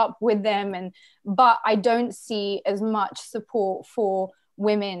move up with them, but I don't see as much support for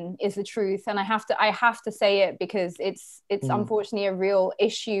women, is the truth. And I have to say it because it's unfortunately a real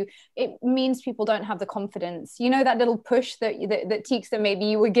issue. It means people don't have the confidence, that little push that Teakster maybe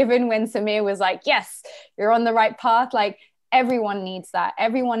you were given when Samir was like, yes, you're on the right path. Like, everyone needs that.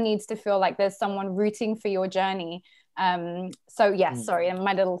 Everyone needs to feel like there's someone rooting for your journey. So yes, sorry,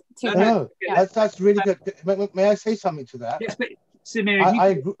 my little two. No, that's really good. May I say something to that? Yes, but Samir, I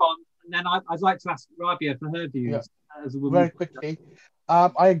agree. And then I'd like to ask Raabia for her views as a woman. Very quickly,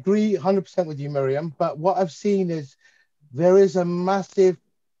 I agree 100% with you, Myriam. But what I've seen is there is a massive,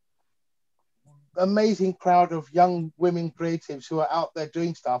 amazing crowd of young women creatives who are out there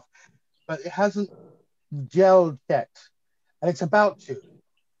doing stuff, but it hasn't gelled yet, and it's about to,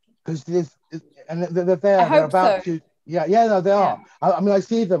 because they're there. They're about to. Yeah, no, they are. I mean, I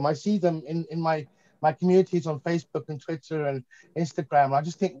see them in my communities on Facebook and Twitter and Instagram. I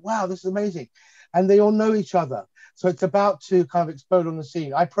just think, wow, this is amazing. And they all know each other. So it's about to kind of explode on the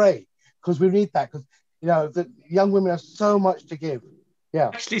scene. I pray, because we need that, because, you know, the young women have so much to give. Yeah.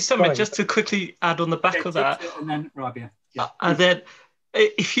 Actually, Samir, just to quickly add on the back of that. And then Raabia. Yeah. And then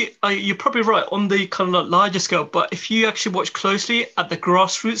if you're probably right on the kind of larger scale, but if you actually watch closely at the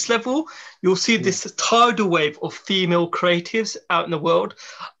grassroots level, you'll see this tidal wave of female creatives out in the world.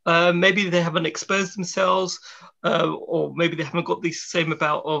 Maybe they haven't exposed themselves, or maybe they haven't got the same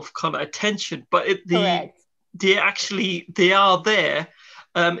amount of kind of attention, but they are there.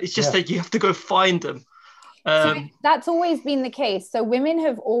 It's just that you have to go find them. So that's always been the case. So women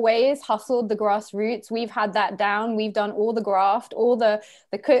have always hustled the grassroots. We've had that down. We've done all the graft, all the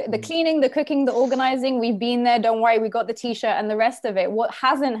cleaning, the cooking, the organizing. We've been there. Don't worry, we got the t-shirt and the rest of it. What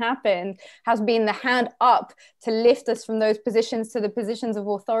hasn't happened has been the hand up to lift us from those positions to the positions of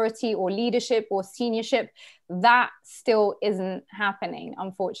authority or leadership or seniorship. That still isn't happening,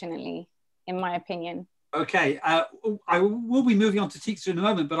 unfortunately, in my opinion. Okay, I will be moving on to Teakster in a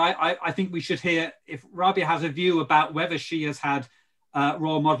moment, but I think we should hear if Raabia has a view about whether she has had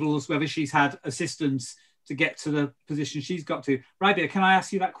role models, whether she's had assistants to get to the position she's got to. Raabia, can I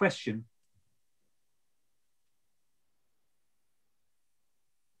ask you that question?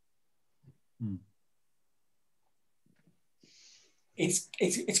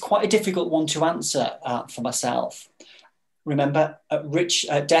 It's quite a difficult one to answer for myself. Remember,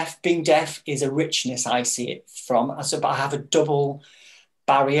 being deaf is a richness I see it from. But I have a double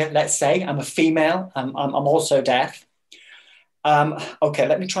barrier, let's say. I'm a female, I'm also deaf. Okay,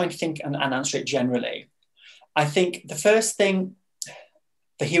 let me try and think and answer it generally. I think the first thing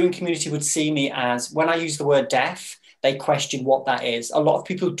the hearing community would see me as, when I use the word deaf, they question what that is. A lot of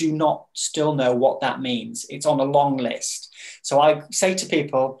people do not still know what that means. It's on a long list. So I say to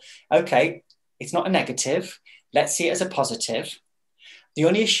people, okay, it's not a negative. Let's see it as a positive. The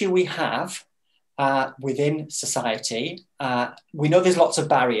only issue we have within society, we know there's lots of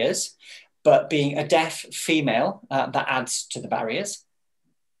barriers, but being a deaf female, that adds to the barriers.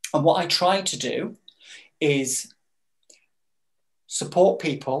 And what I try to do is support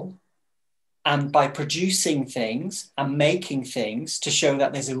people, and by producing things and making things to show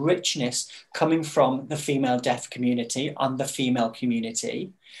that there's a richness coming from the female deaf community and the female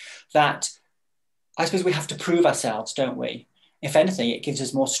community, that I suppose we have to prove ourselves, don't we? If anything, it gives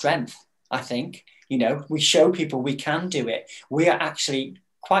us more strength, I think. You know, we show people we can do it. We are actually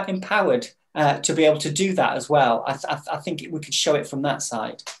quite empowered to be able to do that as well. I think we could show it from that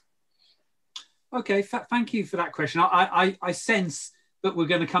side. Okay, thank you for that question. I sense that we're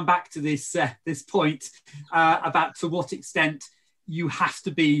going to come back to this point about to what extent you have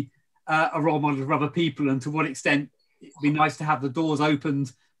to be a role model for other people, and to what extent it'd be nice to have the doors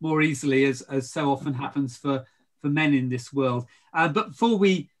opened more easily, as so often happens for men in this world. But before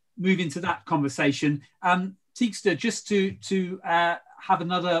we move into that conversation, Teakster, just to have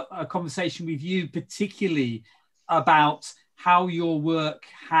another conversation with you, particularly about how your work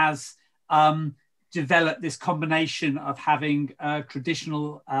has developed this combination of having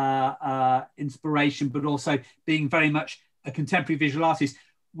traditional inspiration, but also being very much a contemporary visual artist.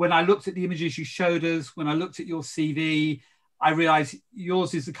 When I looked at the images you showed us, when I looked at your CV, I realised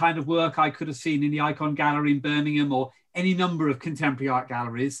yours is the kind of work I could have seen in the Icon Gallery in Birmingham or any number of contemporary art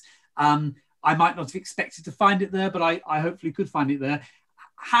galleries. I might not have expected to find it there, but I hopefully could find it there.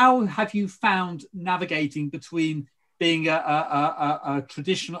 How have you found navigating between being an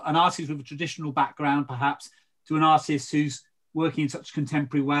artist with a traditional background, perhaps, to an artist who's working in such a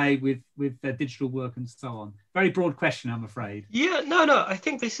contemporary way with their digital work and so on? Very broad question, I'm afraid. Yeah, no, I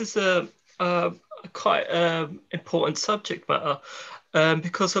think this is a quite important subject matter,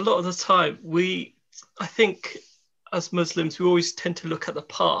 because a lot of the time I think as Muslims, we always tend to look at the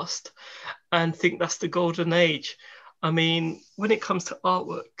past and think that's the golden age. I mean, when it comes to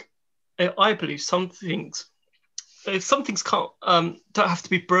artwork, I believe some things can't don't have to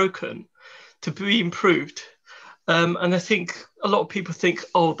be broken to be improved. And I think a lot of people think,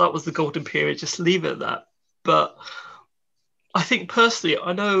 oh, that was the golden period, just leave it at that. But I think personally,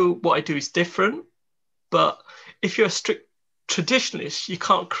 I know what I do is different, but if you're a strict traditionalist, you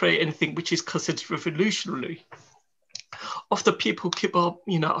can't create anything which is considered revolutionary. Often people keep a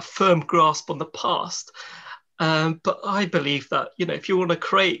firm grasp on the past, but I believe that if you want to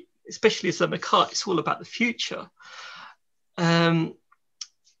create, especially Islamic art, it's all about the future. I'll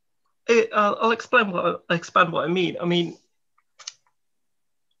expand what I mean. I mean,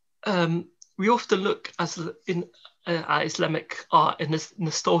 we often look at Islamic art in a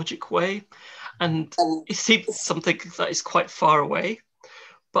nostalgic way, and it seems something that is quite far away.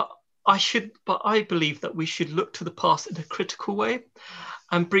 But I believe that we should look to the past in a critical way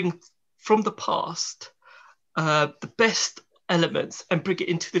and bring from the past the best elements and bring it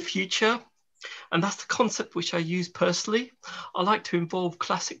into the future. And that's the concept which I use personally. I like to involve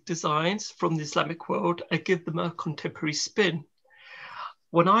classic designs from the Islamic world and give them a contemporary spin.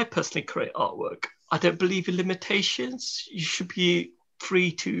 When I personally create artwork, I don't believe in limitations. You should be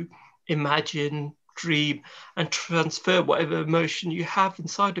free to imagine, dream, and transfer whatever emotion you have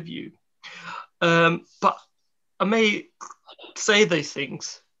inside of you. But I may say those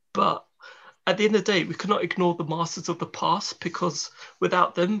things, but at the end of the day, we cannot ignore the masters of the past, because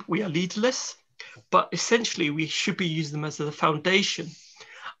without them, we are leaderless. But essentially, we should be using them as a foundation.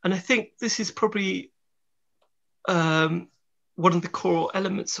 And I think this is probably one of the core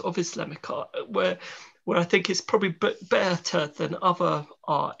elements of Islamic art, where I think it's probably better than other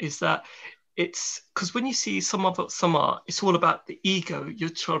art, is that it's because when you see some art, it's all about the ego. You're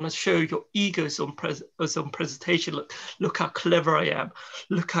trying to show your egos on presentation. Look how clever I am.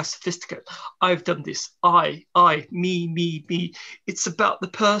 Look how sophisticated. I've done this. I, me. It's about the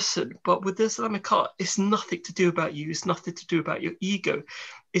person. But with Islamic art, it's nothing to do about you. It's nothing to do about your ego.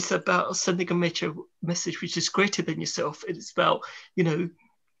 It's about sending a message which is greater than yourself. It's about,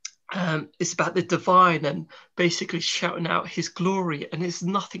 it's about the divine and basically shouting out his glory, and it's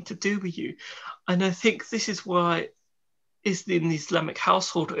nothing to do with you. And I think this is why is in the Islamic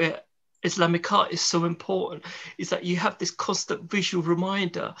household, Islamic art is so important, is that you have this constant visual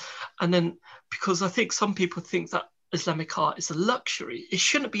reminder. And then, because I think some people think that Islamic art is a luxury, it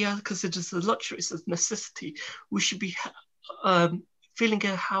shouldn't be considered as a luxury, it's a necessity. We should be filling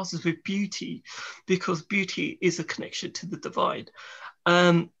our houses with beauty, because beauty is a connection to the divine.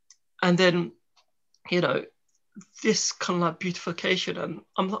 And then, this kind of like beautification, and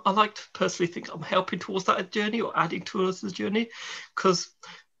I like to personally think I'm helping towards that journey or adding towards the journey, because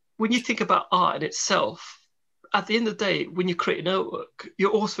when you think about art in itself, at the end of the day, when you create an artwork,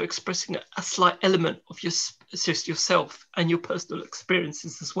 you're also expressing a slight element of yourself and your personal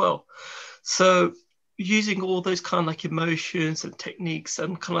experiences as well. So using all those kind of like emotions and techniques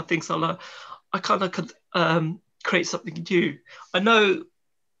and kind of things like that, I kind of could create something new. I know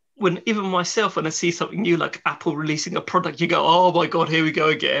when I see something new, like Apple releasing a product, you go, oh my God, here we go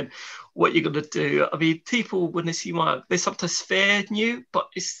again. What are you going to do? I mean, people, when they see they sometimes fear new,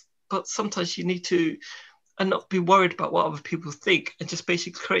 but sometimes you need to, and not be worried about what other people think, and just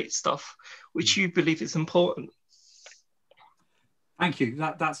basically create stuff which you believe is important. Thank you.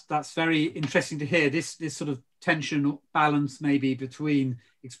 That's very interesting to hear. This sort of tension or balance maybe between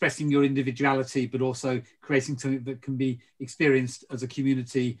expressing your individuality, but also creating something that can be experienced as a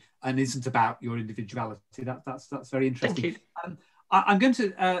community and isn't about your individuality. That's very interesting. I'm going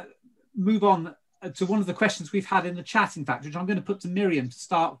to move on to one of the questions we've had in the chat, in fact, which I'm going to put to Myriam to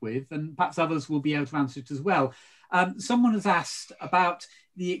start with, and perhaps others will be able to answer it as well. Someone has asked about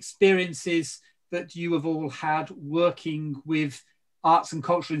the experiences that you have all had working with arts and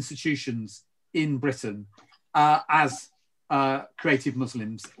cultural institutions in Britain as creative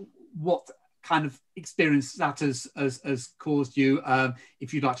Muslims. What kind of experience that has caused you?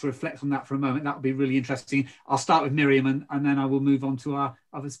 If you'd like to reflect on that for a moment, that would be really interesting. I'll start with Myriam and then I will move on to our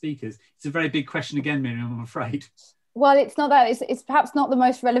other speakers. It's a very big question again, Myriam, I'm afraid. Well, it's not that, it's perhaps not the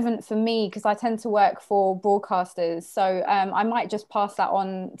most relevant for me, because I tend to work for broadcasters. So I might just pass that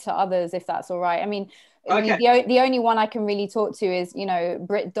on to others if that's all right. I mean, okay. The only one I can really talk to is,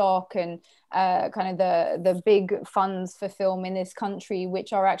 BritDoc and kind of the big funds for film in this country,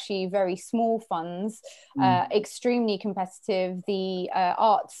 which are actually very small funds, extremely competitive. The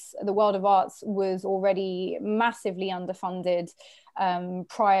world of arts was already massively underfunded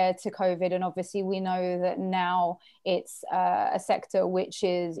prior to COVID, and obviously we know that now it's a sector which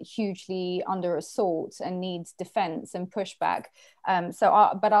is hugely under assault and needs defense and pushback.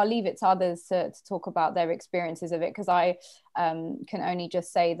 But I'll leave it to others to talk about their experiences of it, because I can only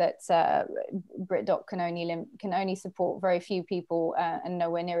just say that BritDoc can only support very few people and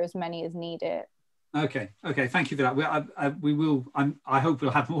nowhere near as many as need it. Okay. Thank you for that. I hope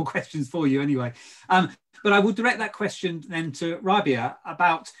we'll have more questions for you anyway. But I will direct that question then to Raabia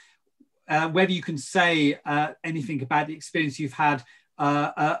about whether you can say anything about the experience you've had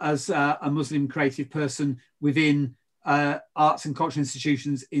as a Muslim creative person within arts and cultural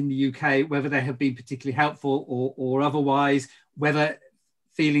institutions in the UK, whether they have been particularly helpful or otherwise, whether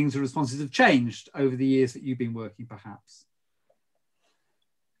feelings or responses have changed over the years that you've been working, perhaps.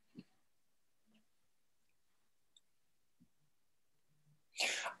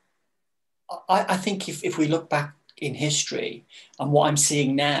 I think if we look back in history and what I'm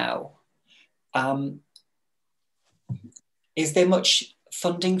seeing now, is there much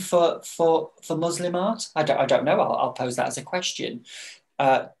funding for Muslim art? I don't know. I'll pose that as a question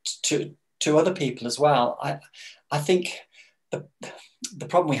to other people as well. I think the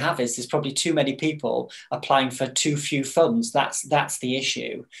problem we have is there's probably too many people applying for too few funds. That's the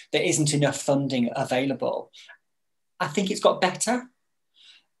issue. There isn't enough funding available. I think it's got better.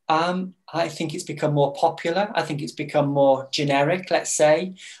 I think it's become more popular. I think it's become more generic, let's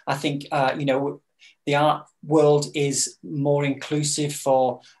say. I think, the art world is more inclusive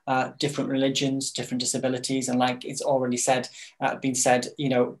for different religions, different disabilities. And like it's already been said,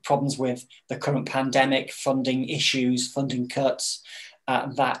 problems with the current pandemic, funding issues, funding cuts,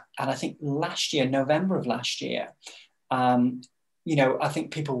 and I think November of last year, I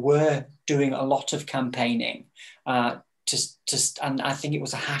think people were doing a lot of campaigning, and I think it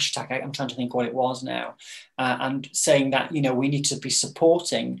was a hashtag, I'm trying to think what it was now, and saying that, we need to be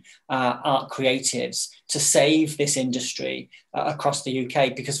supporting art creatives to save this industry across the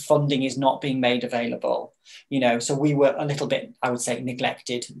UK because funding is not being made available. So we were a little bit, I would say,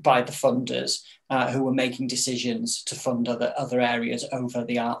 neglected by the funders who were making decisions to fund other areas over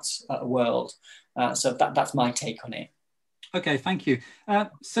the arts world. So that's my take on it. Okay, thank you.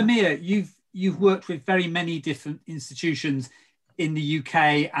 Samir, you've worked with very many different institutions in the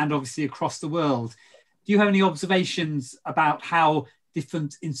UK and obviously across the world. Do you have any observations about how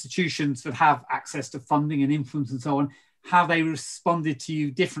different institutions that have access to funding and influence and so on, how they responded to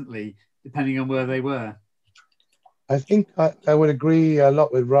you differently depending on where they were? I think I would agree a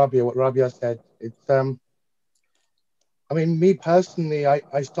lot with Raabia, what Raabia said. It's, me personally,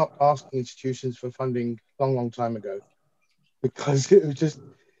 I stopped asking institutions for funding long time ago because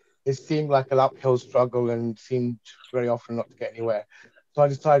it seemed like an uphill struggle and seemed very often not to get anywhere. So I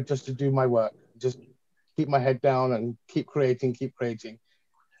decided just to do my work, just keep my head down and keep creating.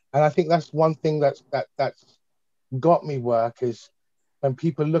 And I think that's one thing that's got me work is when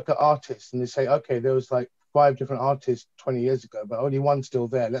people look at artists and they say, okay, there was like 5 different artists 20 years ago, but only one's still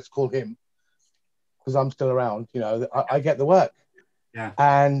there. Let's call him because I'm still around. I get the work. Yeah.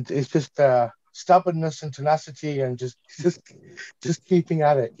 And it's just stubbornness and tenacity and just keeping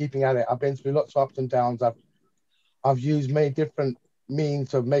at it. I've been through lots of ups and downs. I've used many different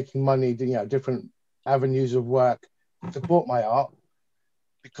means of making money, different avenues of work to support my art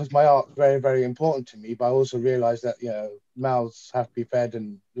because my art's very, very important to me. But I also realize that, mouths have to be fed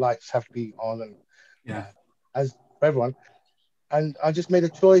and lights have to be on and as for everyone. And I just made a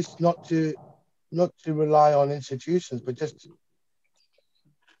choice not to rely on institutions, but just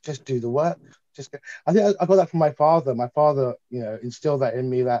do the work. I think I got that from my father. My father, instilled that in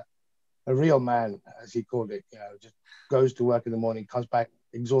me, that a real man, as he called it, just goes to work in the morning, comes back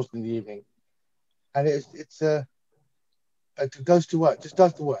exhausted in the evening. And it goes to work, just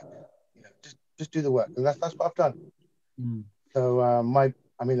does the work, just do the work. And that's what I've done. Mm. So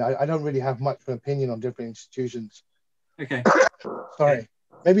I don't really have much of an opinion on different institutions. Okay. Sorry.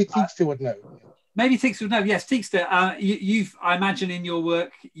 Maybe Teakster would know. Maybe Teakster would know. Yes, Teakster, I imagine in your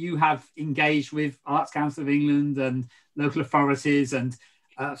work you have engaged with Arts Council of England and local authorities and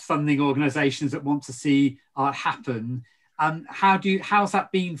funding organisations that want to see art happen. How's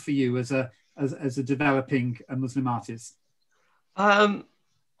that been for you as a developing Muslim artist? I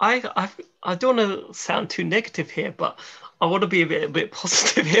don't want to sound too negative here, but I want to be a bit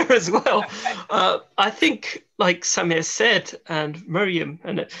positive here as well. I think, like Samir said, and Myriam,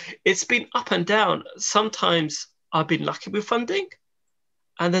 and it's been up and down. Sometimes I've been lucky with funding,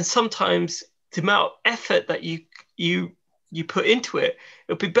 and then sometimes the amount of effort that you put into it,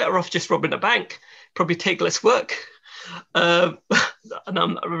 it'll be better off just robbing a bank, probably take less work. And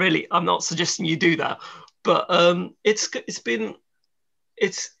I'm not suggesting you do that, but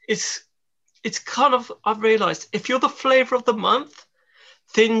it's kind of, I've realized if you're the flavor of the month,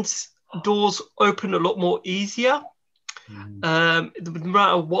 doors open a lot more easier. No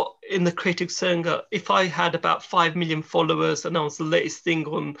matter what in the creative circle, if I had about 5 million followers and I was the latest thing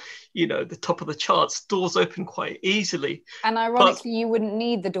on, the top of the charts, doors open quite easily. And ironically, you wouldn't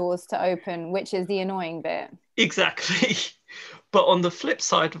need the doors to open, which is the annoying bit. Exactly. But on the flip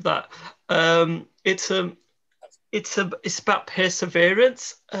side of that, it's about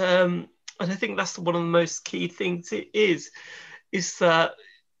perseverance. And I think that's one of the most key things is that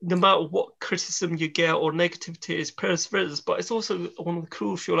no matter what criticism you get or negativity is perseverance, but it's also one of the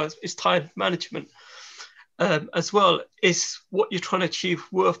crucial is time management as well. Is what you're trying to achieve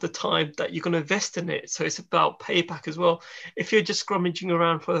worth the time that you're going to invest in it? So it's about payback as well. If you're just scrummaging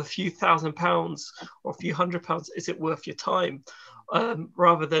around for a few £1,000s or a few £100, is it worth your time?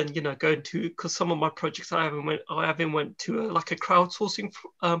 Rather than going to, because some of my projects I haven't went to like a crowdsourcing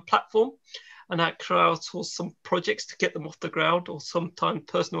platform. And I crowdsource some projects to get them off the ground, or sometimes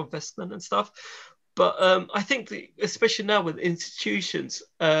personal investment and stuff. But I think, especially now with institutions,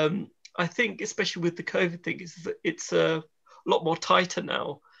 I think especially with the COVID thing, is that it's a lot more tighter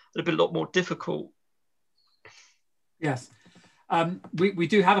now, and a lot more difficult. Yes. We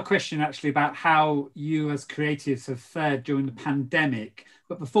do have a question actually about how you as creatives have fared during the pandemic.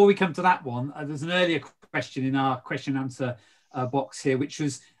 But before we come to that one, there's an earlier question in our question and answer box here, which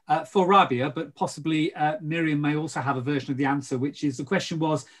was for Raabia, but possibly Myriam may also have a version of the answer, which is, the question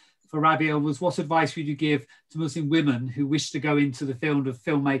was for Raabia was, what advice would you give to Muslim women who wish to go into the field of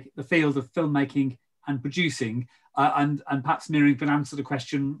filmmaking and producing? And perhaps Myriam can answer the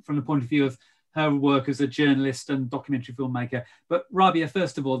question from the point of view of her work as a journalist and documentary filmmaker. But Raabia,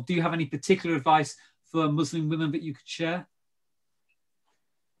 first of all, do you have any particular advice for Muslim women that you could share?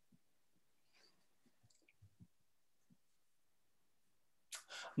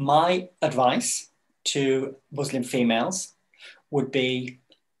 My advice to Muslim females would be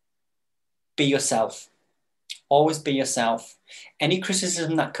yourself. Always be yourself. Any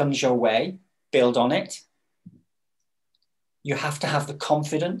criticism that comes your way, build on it. You have to have the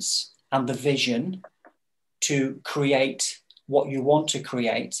confidence and the vision to create what you want to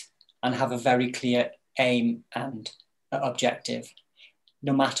create and have a very clear aim and objective.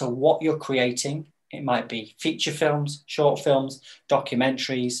 No matter what you're creating, it might be feature films, short films,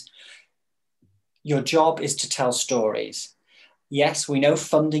 documentaries. Your job is to tell stories. Yes, we know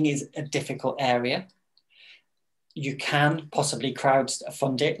funding is a difficult area. You can possibly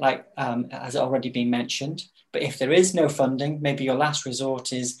crowdfund it, like has already been mentioned. But if there is no funding, maybe your last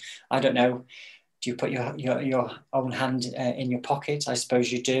resort is, I don't know, do you put your own hand in your pocket? I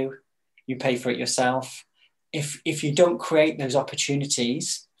suppose you do. You pay for it yourself. If you don't create those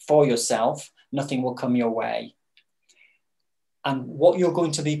opportunities for yourself, nothing will come your way. And what you're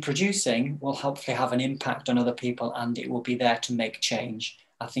going to be producing will hopefully have an impact on other people, and it will be there to make change.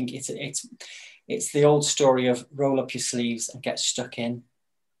 I think it's the old story of roll up your sleeves and get stuck in.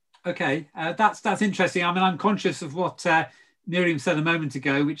 Okay, that's interesting. I mean, I'm conscious of what Myriam said a moment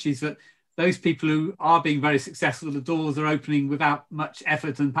ago, which is that those people who are being very successful, the doors are opening without much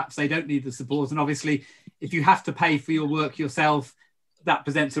effort, and perhaps they don't need the support. And obviously, if you have to pay for your work yourself, that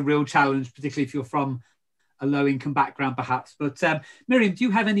presents a real challenge, particularly if you're from a low-income background, perhaps. But Myriam, do you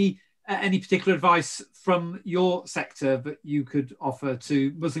have any particular advice from your sector that you could offer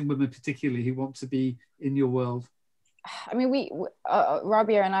to Muslim women, particularly who want to be in your world? I mean,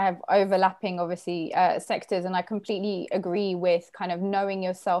 Raabia and I have overlapping, obviously, sectors, and I completely agree with kind of knowing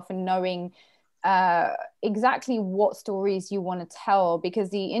yourself and knowing exactly what stories you want to tell, because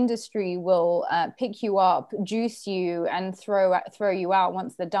the industry will pick you up, juice you, and throw you out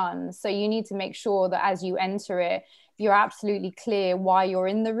once they're done. So you need to make sure that as you enter it, you're absolutely clear why you're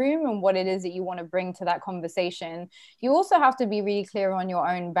in the room and what it is that you want to bring to that conversation. You also have to be really clear on your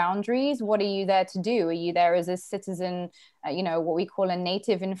own boundaries. What are you there to do? Are you there as a citizen, what we call a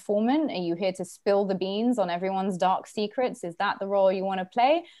native informant? Are you here to spill the beans on everyone's dark secrets? Is that the role you want to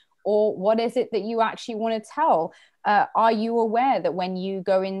play? Or what is it that you actually want to tell? Are you aware that when you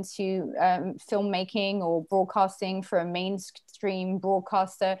go into filmmaking or broadcasting for a mainstream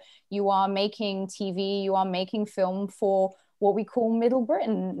broadcaster, you are making TV, you are making film for what we call Middle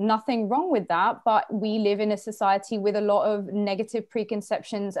Britain? Nothing wrong with that, but we live in a society with a lot of negative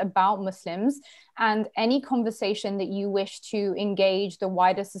preconceptions about Muslims, and any conversation that you wish to engage the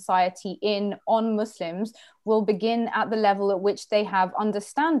wider society in on Muslims will begin at the level at which they have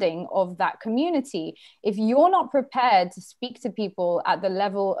understanding of that community. If you're not prepared to speak to people at the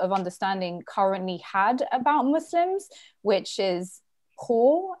level of understanding currently had about Muslims, which is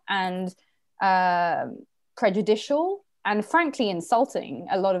poor and prejudicial, and frankly insulting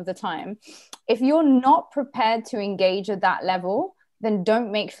a lot of the time, if you're not prepared to engage at that level, then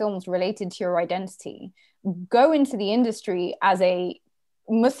don't make films related to your identity. go into the industry as a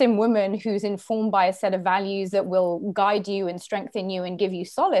Muslim woman who's informed by a set of values that will guide you and strengthen you and give you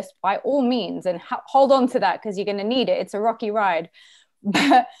solace, by all means, and hold on to that, because you're going to need it. It's a rocky ride.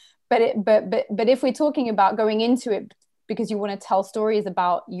 But if we're talking about going into it because you want to tell stories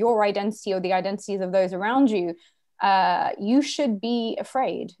about your identity or the identities of those around you, you should be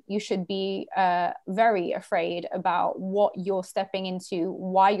afraid. You should be very afraid about what you're stepping into,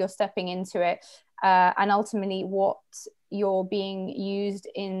 why you're stepping into it, and ultimately what you're being used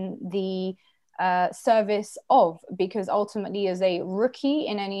in the service of. Because ultimately, as a rookie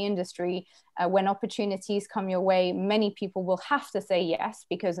in any industry, when opportunities come your way, many people will have to say yes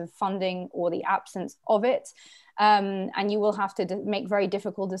because of funding or the absence of it. And you will have to make very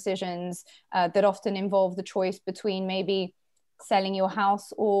difficult decisions that often involve the choice between maybe selling your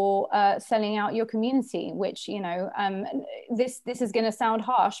house or selling out your community, which, you know, this is going to sound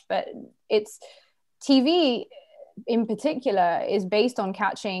harsh, but it's TV in particular is based on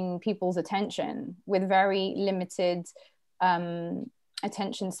catching people's attention with very limited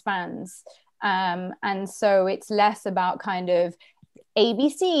attention spans. And so it's less about kind of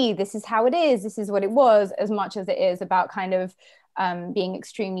ABC, this is how it is, this is what it was, as much as it is about kind of being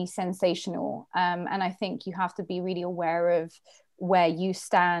extremely sensational. And I think you have to be really aware of where you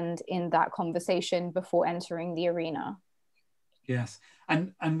stand in that conversation before entering the arena. Yes,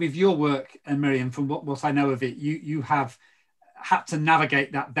 and with your work, and Myriam, from what I know of it, you have had to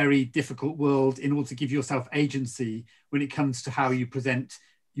navigate that very difficult world in order to give yourself agency when it comes to how you present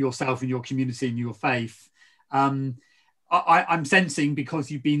yourself and your community and your faith. I'm sensing,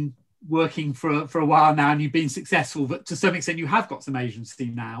 because you've been working for a while now and you've been successful, that to some extent you have got some agency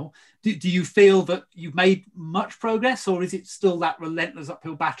now. Do you feel that you've made much progress, or is it still that relentless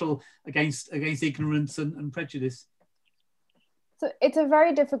uphill battle against ignorance and prejudice? So it's a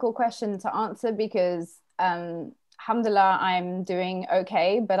very difficult question to answer because, alhamdulillah, I'm doing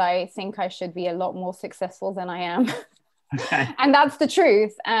okay, but I think I should be a lot more successful than I am. Okay. And that's the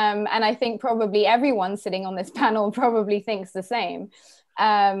truth. And I think probably everyone sitting on this panel probably thinks the same.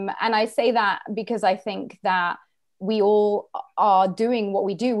 And I say that because I think that we all are doing what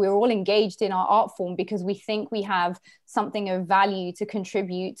we do. We're all engaged in our art form because we think we have something of value to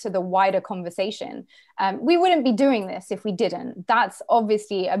contribute to the wider conversation. We wouldn't be doing this if we didn't. That's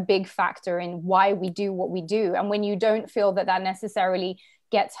obviously a big factor in why we do what we do. And when you don't feel that that necessarily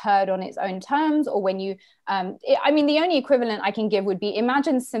gets heard on its own terms, or when you, I mean, the only equivalent I can give would be,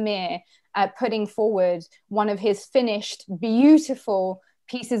 imagine Samir putting forward one of his finished, beautiful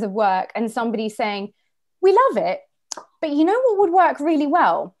pieces of work and somebody saying, we love it, but you know what would work really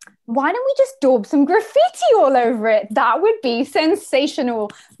well? Why don't we just daub some graffiti all over it? That would be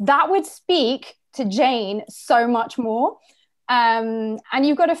sensational. That would speak to Jane so much more. And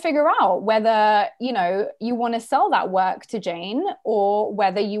you've got to figure out whether, you know, you want to sell that work to Jane, or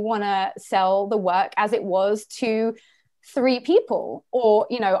whether you want to sell the work as it was to 3 people, or,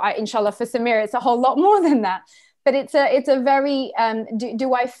 you know, inshallah for Samir, it's a whole lot more than that. But it's a very,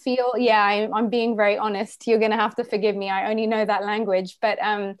 do I feel, yeah, I'm being very honest. You're going to have to forgive me. I only know that language, but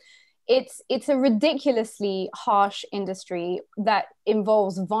it's a ridiculously harsh industry that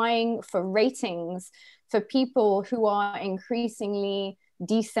involves vying for ratings for people who are increasingly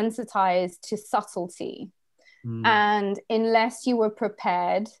desensitized to subtlety. And unless you were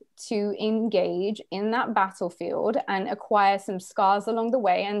prepared to engage in that battlefield and acquire some scars along the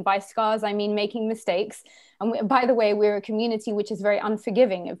way, and by scars, I mean making mistakes. And by the way, we're a community which is very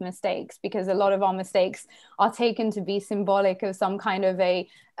unforgiving of mistakes, because a lot of our mistakes are taken to be symbolic of some kind of a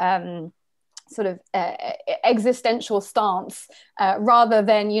sort of existential stance, rather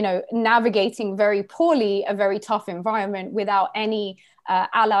than, you know, navigating very poorly a very tough environment without any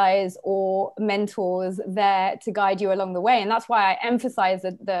allies or mentors there to guide you along the way. And that's why I emphasize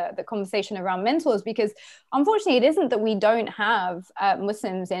the conversation around mentors, because unfortunately it isn't that we don't have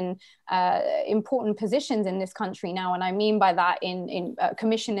Muslims in important positions in this country now. And I mean by that in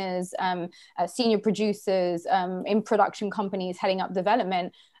commissioners, senior producers, in production companies heading up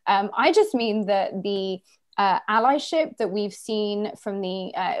development. I just mean that the allyship that we've seen from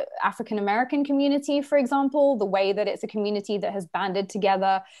the African-American community, for example, the way that it's a community that has banded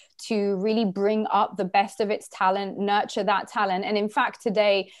together to really bring up the best of its talent, nurture that talent, and in fact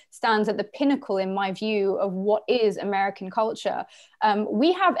today stands at the pinnacle, in my view, of what is American culture.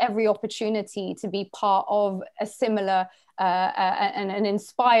 We have every opportunity to be part of a similar an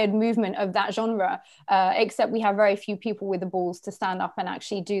inspired movement of that genre, except we have very few people with the balls to stand up and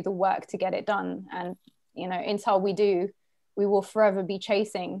actually do the work to get it done. And you know, until we do, we will forever be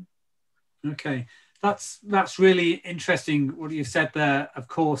chasing. Okay, that's really interesting what you said there, of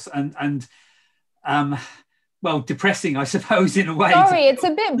course, and well, depressing, I suppose, in a way. Sorry, it's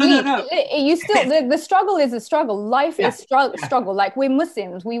a bit bleak. No. You still, the struggle is a struggle. Life is struggle. Yeah. Like, we're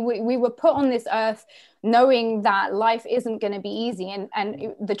Muslims. We were put on this earth knowing that life isn't going to be easy.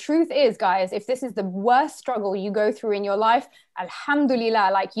 And the truth is, guys, if this is the worst struggle you go through in your life,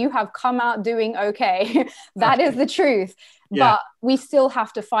 alhamdulillah, like, you have come out doing okay. That is the truth. Yeah. But we still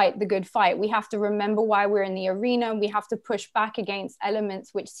have to fight the good fight. We have to remember why we're in the arena. We have to push back against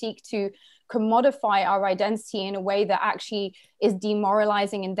elements which seek to commodify our identity in a way that actually is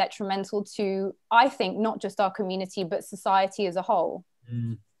demoralizing and detrimental to, I think, not just our community, but society as a whole.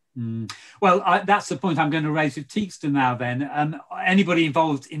 Well, that's the point I'm going to raise with Teakster now then. Anybody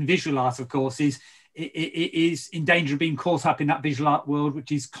involved in visual art, of course, is in danger of being caught up in that visual art world,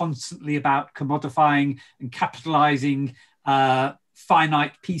 which is constantly about commodifying and capitalizing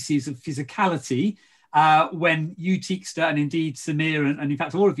finite pieces of physicality. When you, Teakster, and indeed Samir, and in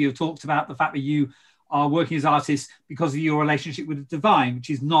fact all of you have talked about the fact that you are working as artists because of your relationship with the divine, which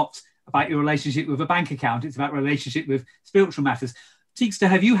is not about your relationship with a bank account, it's about relationship with spiritual matters. Teakster,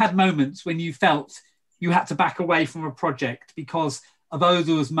 have you had moments when you felt you had to back away from a project because although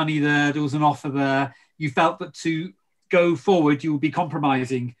there was money there was an offer there, you felt that to go forward you would be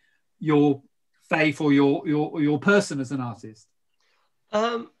compromising your faith or your person as an artist?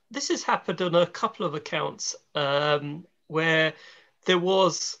 This has happened on a couple of accounts where there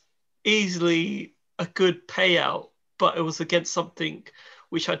was easily a good payout, but it was against something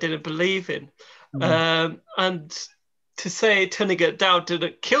which I didn't believe in. And to say turning it down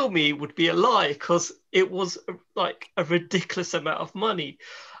didn't kill me would be a lie, because it was like a ridiculous amount of money.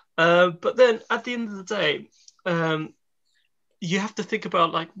 But then at the end of the day, you have to think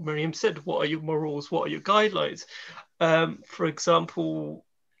about, like Myriam said, what are your morals? What are your guidelines? For example,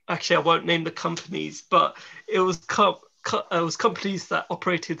 actually, I won't name the companies, but it was companies that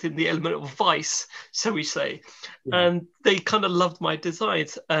operated in the element of vice, so we say, and they kind of loved my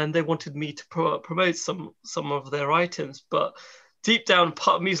designs and they wanted me to promote some of their items. But deep down,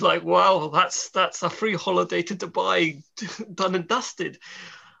 part of me is like, wow, that's a free holiday to Dubai, done and dusted.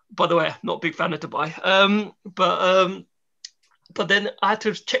 By the way, I'm not a big fan of Dubai, but then I had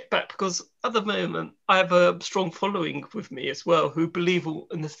to check back, because at the moment I have a strong following with me as well who believe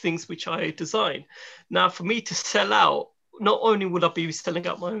in the things which I design. Now, for me to sell out, not only would I be selling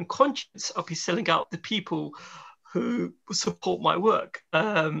out my own conscience, I'll be selling out the people who support my work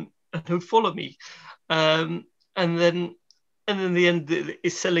and who follow me. And then the end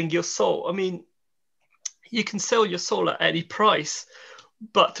is selling your soul. I mean, you can sell your soul at any price,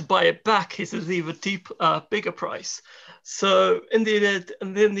 but to buy it back is an even bigger price. So in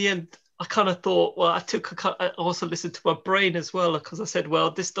the end, I kind of thought, well, I also listened to my brain as well, because I said, well,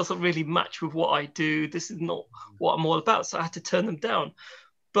 this doesn't really match with what I do. This is not what I'm all about. So I had to turn them down.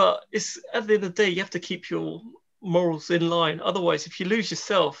 But it's at the end of the day, you have to keep your morals in line. Otherwise, if you lose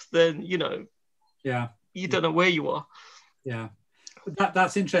yourself, then, you don't know where you are. Yeah.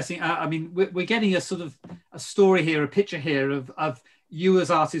 That's interesting. I mean, we're getting a sort of a story here, a picture here of you as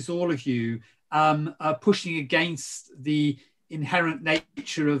artists, all of you, pushing against the inherent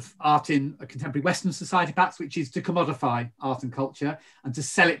nature of art in a contemporary Western society, perhaps, which is to commodify art and culture and to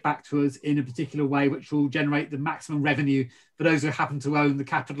sell it back to us in a particular way which will generate the maximum revenue for those who happen to own the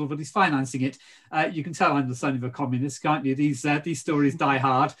capital that is financing it. You can tell I'm the son of a communist, can't you? These stories die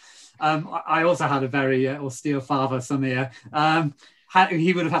hard. I also had a very austere father, Samir.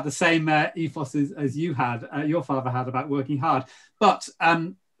 He would have had the same ethos as you had, your father had, about working hard. But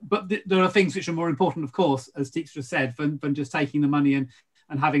there are things which are more important, of course, as Teakster said, than just taking the money and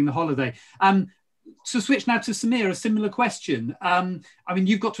having the holiday. To switch now to Samir, a similar question. I mean,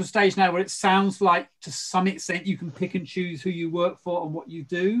 you've got to a stage now where it sounds like to some extent you can pick and choose who you work for and what you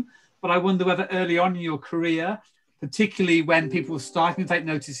do. But I wonder whether early on in your career, particularly when people were starting to take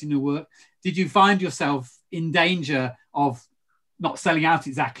notice in your work, did you find yourself in danger of not selling out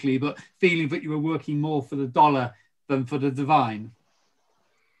exactly, but feeling that you were working more for the dollar than for the divine?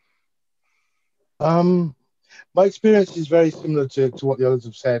 My experience is very similar to what the others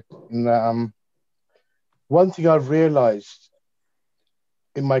have said. And, one thing I've realized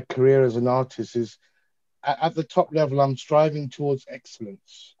in my career as an artist is at the top level, I'm striving towards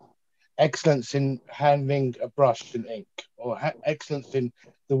excellence. Excellence in handling a brush and ink, or excellence in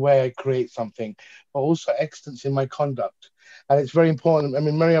the way I create something, but also excellence in my conduct. And it's very important. I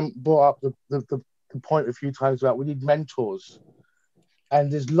mean, Myriam brought up the point a few times about we need mentors. And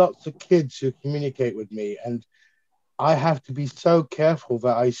there's lots of kids who communicate with me, and I have to be so careful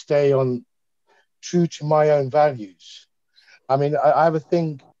that I stay true to my own values. I mean, I have a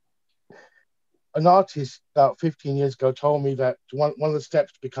thing. an artist about 15 years ago told me that one of the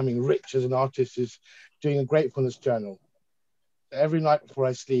steps to becoming rich as an artist is doing a gratefulness journal. Every night before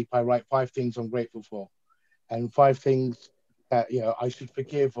I sleep, I write 5 things I'm grateful for, and 5 things that I should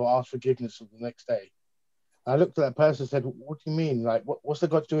forgive or ask forgiveness of the next day. I looked at that person and said, "What do you mean? Like, what's that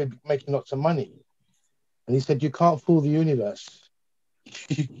got to do with making lots of money?" And he said, "You can't fool the universe.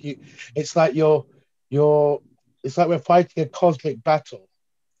 It's like it's like we're fighting a cosmic battle."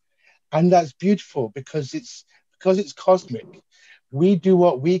 And that's beautiful because it's cosmic. We do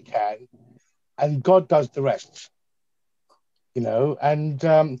what we can, and God does the rest. And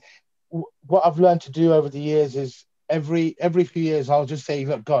what I've learned to do over the years is every few years I'll just say,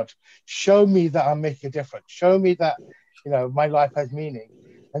 "Look, God, show me that I'm making a difference. Show me that my life has meaning."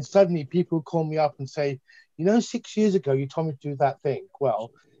 And suddenly people call me up and say, 6 years ago you told me to do that thing.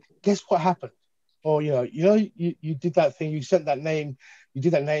 Well, guess what happened? Or you did that thing. You sent that name. You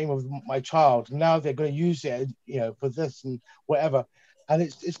did that name of my child. Now they're going to use it, for this and whatever. And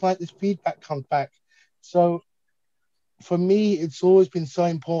it's like this feedback comes back. So for me, it's always been so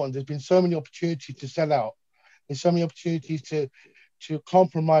important. There's been so many opportunities to sell out. There's so many opportunities to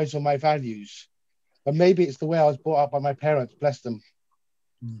compromise on my values. But maybe it's the way I was brought up by my parents, bless them.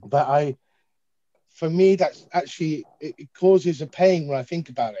 But for me, that's actually, it causes a pain when I think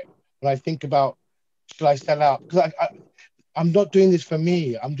about it. When I think about, should I sell out? Because I'm not doing this for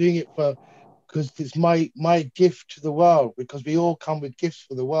me. I'm doing it because it's my gift to the world, because we all come with gifts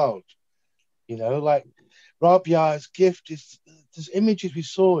for the world. Like Raabia's gift is these images we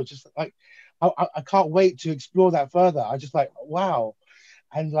saw. It's just like, I can't wait to explore that further. I just like, wow.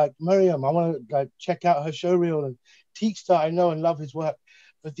 And like Myriam, I want to check out her showreel, and Teakster, I know and love his work.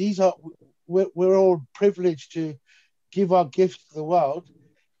 But we're all privileged to give our gifts to the world.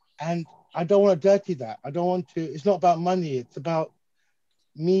 And I don't want to dirty that. I don't want to, it's not about money. It's about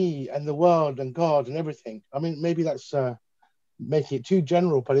me and the world and God and everything. I mean, maybe that's making it too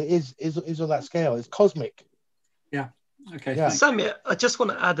general, but it is on that scale. It's cosmic. Yeah. Okay. Yeah. Samir, I just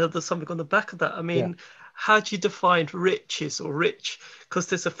want to add something on the back of that. I mean, how do you define riches or rich? Because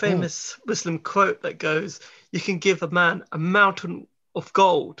there's a famous Muslim quote that goes, "You can give a man a mountain of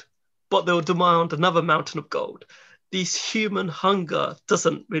gold, but they'll demand another mountain of gold." This human hunger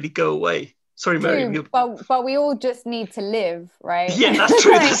doesn't really go away. Sorry, Myriam. But we all just need to live, right? Yeah, that's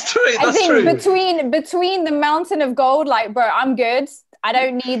true. That's true. I think between the mountain of gold, like, bro, I'm good. I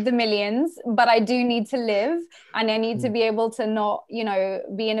don't need the millions, but I do need to live, and I need to be able to not,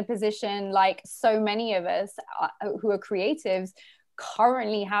 be in a position like so many of us who are creatives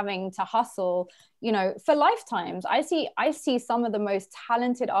currently having to hustle, for lifetimes. I see some of the most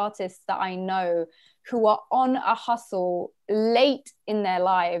talented artists that I know who are on a hustle late in their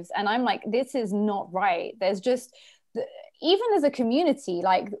lives. And I'm like, this is not right. There's just, even as a community,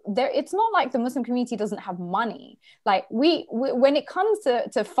 like it's not like the Muslim community doesn't have money. Like we when it comes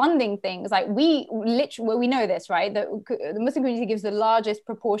to funding things, like we know this, right? The Muslim community gives the largest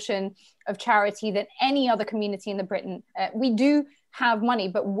proportion of charity than any other community in Britain. We do have money,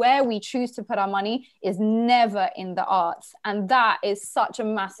 but where we choose to put our money is never in the arts. And that is such a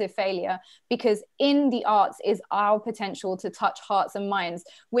massive failure, because in the arts is our potential to touch hearts and minds.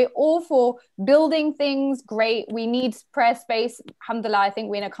 We're all for building things, great. We need prayer space. Alhamdulillah, I think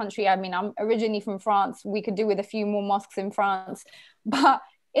we're in a country, I mean, I'm originally from France. We could do with a few more mosques in France. But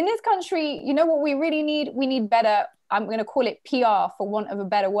in this country, you know what we really need? We need better, I'm going to call it PR for want of a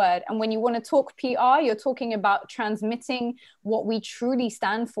better word. And when you want to talk PR, you're talking about transmitting what we truly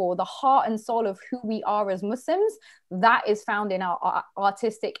stand for, the heart and soul of who we are as Muslims. That is found in our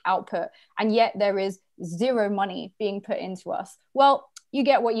artistic output. And yet there is zero money being put into us. Well, you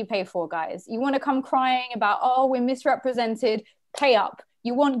get what you pay for, guys. You want to come crying about, oh, we're misrepresented, pay up.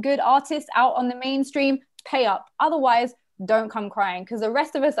 You want good artists out on the mainstream, pay up. Otherwise, don't come crying, because the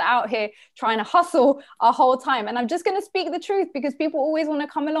rest of us are out here trying to hustle our whole time. And I'm just going to speak the truth, because people always want to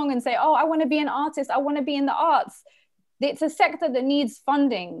come along and say, oh, I want to be an artist. I want to be in the arts. It's a sector that needs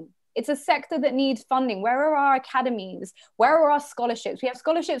funding. It's a sector that needs funding. Where are our academies? Where are our scholarships? We have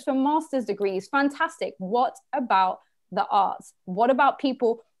scholarships for master's degrees. Fantastic. What about the arts? What about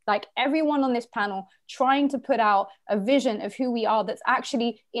people like everyone on this panel trying to put out a vision of who we are that's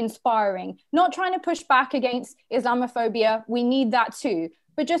actually inspiring, not trying to push back against Islamophobia. We need that too,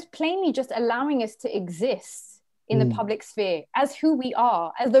 but just plainly just allowing us to exist in the public sphere as who we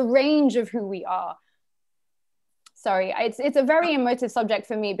are, as the range of who we are. Sorry, it's a very emotive subject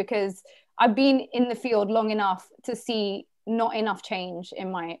for me, because I've been in the field long enough to see not enough change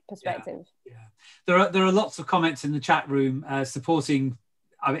in my perspective. Yeah. There are lots of comments in the chat room supporting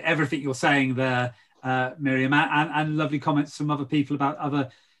everything you're saying there, Myriam, and lovely comments from other people about other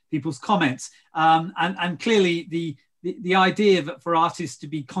people's comments. And clearly the idea that for artists to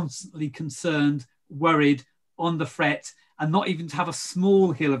be constantly concerned, worried, on the fret, and not even to have a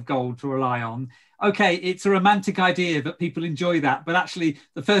small hill of gold to rely on. Okay, it's a romantic idea that people enjoy that, but actually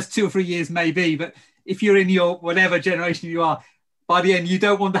the first 2 or 3 years maybe, but if you're in your whatever generation you are, by the end, you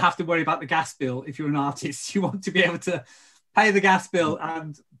don't want to have to worry about the gas bill if you're an artist. You want to be able to pay the gas bill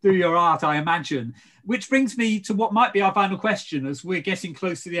and do your art, I imagine. Which brings me to what might be our final question as we're getting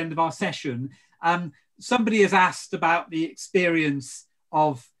close to the end of our session. Somebody has asked about the experience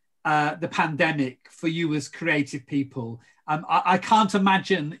of the pandemic for you as creative people. I can't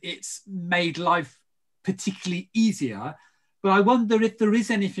imagine it's made life particularly easier, but I wonder if there is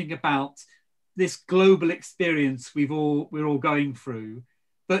anything about this global experience we're all going through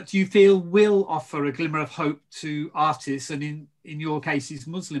that do you feel will offer a glimmer of hope to artists, and in your cases,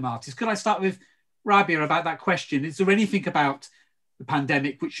 Muslim artists. Could I start with Raabia about that question? Is there anything about the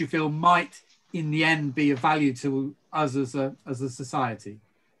pandemic which you feel might in the end be of value to us as a society?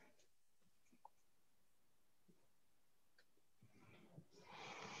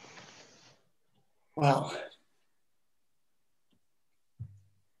 Well,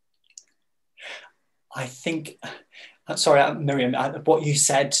 I think, sorry, Miriam, what you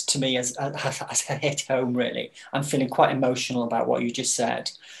said to me has hit home, really. I'm feeling quite emotional about what you just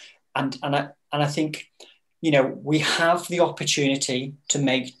said. And I think, you know, we have the opportunity to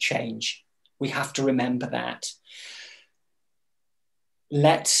make change. We have to remember that.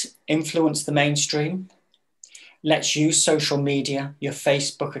 Let's influence the mainstream. Let's use social media, your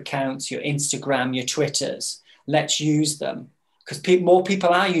Facebook accounts, your Instagram, your Twitters. Let's use them because more people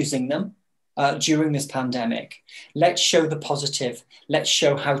are using them during this pandemic. Let's show the positive. Let's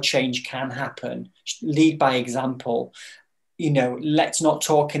show how change can happen. Lead by example. You know, let's not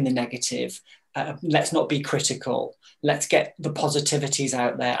talk in the negative. Let's not be critical. Let's get the positivities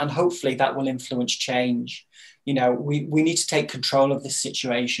out there, and hopefully that will influence change. You know, we need to take control of this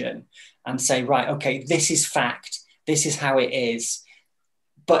situation and say, right, okay, this is fact. This is how it is,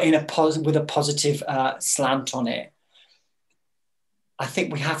 but with a positive slant on it. I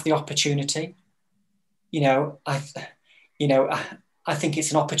think we have the opportunity. You know, I think it's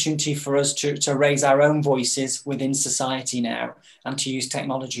an opportunity for us to raise our own voices within society now, and to use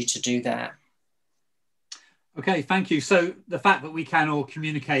technology to do that. Okay, thank you. So the fact that we can all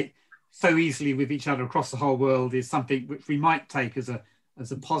communicate so easily with each other across the whole world is something which we might take as a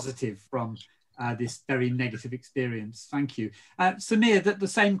positive from this very negative experience. Thank you. Samir, the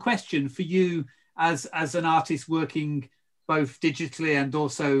same question for you as an artist working both digitally and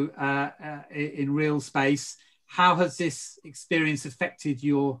also in real space. How has this experience affected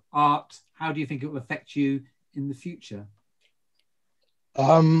your art? How do you think it will affect you in the future?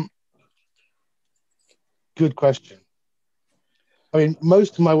 Good question. I mean,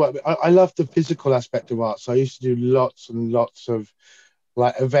 most of my work, I love the physical aspect of art. So I used to do lots and lots of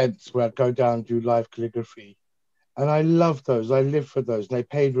like events where I'd go down and do live calligraphy. And I love those. I live for those. And they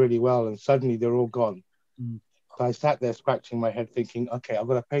paid really well. And suddenly they're all gone. Mm. So I sat there scratching my head thinking, okay, I've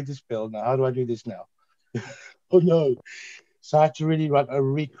got to pay this bill. Now, how do I do this now? Oh, no. So I had to really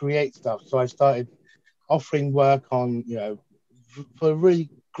recreate stuff. So I started offering work on, you know, for really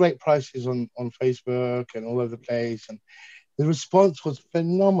great prices on Facebook and all over the place. And the response was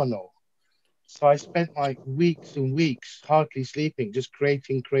phenomenal. So I spent like weeks and weeks hardly sleeping, just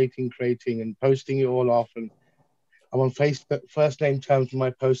creating and posting it all off. And I'm on Facebook, first name terms with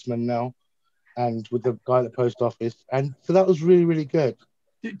my postman now and with the guy at the post office. And so that was really, really good.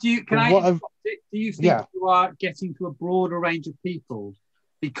 Do you think you are getting to a broader range of people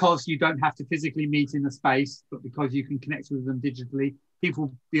because you don't have to physically meet in a space, but because you can connect with them digitally?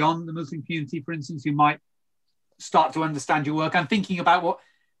 People beyond the Muslim community, for instance, who might start to understand your work. I'm thinking about what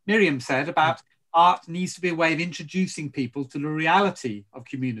Myriam said about art needs to be a way of introducing people to the reality of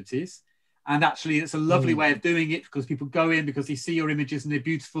communities. And actually, it's a lovely way of doing it because people go in because they see your images and they're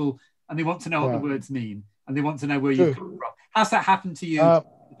beautiful and they want to know what the words mean and they want to know where you come from. How's that happened to you in the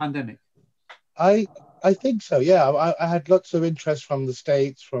pandemic? I think so, yeah. I had lots of interest from the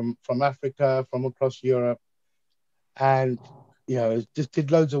States, from Africa, from across Europe. And, you know, just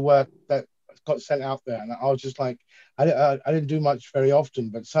did loads of work that got sent out there. And I was just like, I didn't do much very often,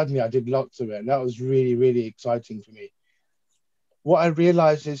 but suddenly I did lots of it. And that was really, really exciting for me. What I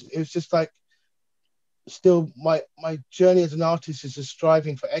realized is it was just like, still my journey as an artist is just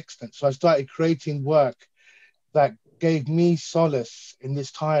striving for excellence. So I started creating work that gave me solace in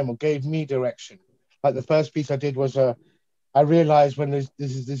this time or gave me direction. Like the first piece I did was I realized when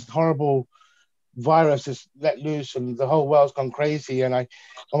this horrible virus is let loose and the whole world's gone crazy. And my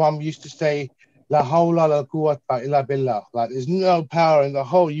mum used to say, La hawla la quwwata illa billah. Like, there's no power in the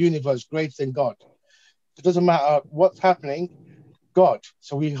whole universe greater than God. It doesn't matter what's happening, God.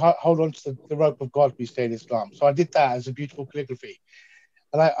 So we hold on to the rope of God, we say in Islam. So I did that as a beautiful calligraphy.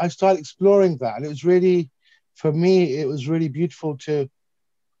 And I started exploring that. And it was really, for me, it was really beautiful to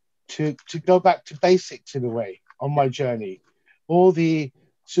go back to basics in a way on my journey. All the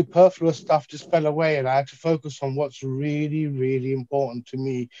superfluous stuff just fell away, and I had to focus on what's really, really important to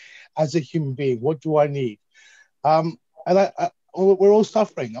me as a human being. What do I need? And we're all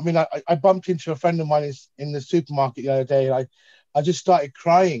suffering. I mean, I bumped into a friend of mine in the supermarket the other day, and I just started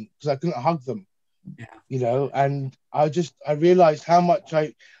crying because I couldn't hug them. Yeah. You know, and I realized how much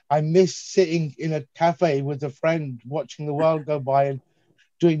I miss sitting in a cafe with a friend, watching the world go by and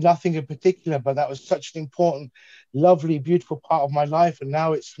doing nothing in particular, but that was such an important, lovely, beautiful part of my life, and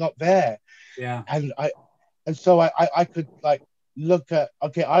now it's not there. Yeah. And so I could like look at,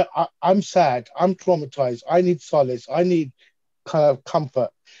 okay, I'm sad, I'm traumatized, I need solace, I need kind of comfort.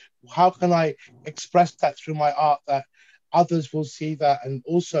 How can I express that through my art that others will see that and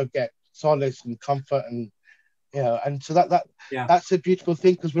also get solace and comfort? And you know, and so that's a beautiful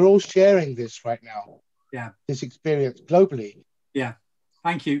thing, because we're all sharing this right now. Yeah, this experience globally. Yeah.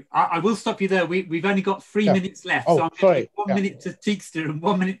 Thank you. I will stop you there. We've only got 3 minutes left. Oh, so I'm going to give 1 minute to Teakster and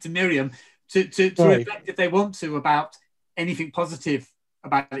 1 minute to Myriam to reflect, if they want to, about anything positive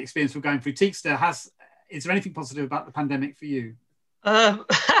about the experience we're going through. Teakster, is there anything positive about the pandemic for you? I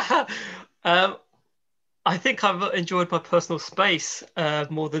think I've enjoyed my personal space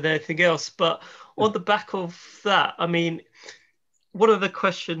more than anything else. But on the back of that, I mean, one of the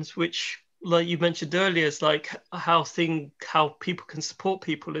questions which, like you mentioned earlier, is like how people can support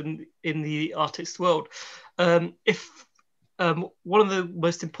people in the artist world. If one of the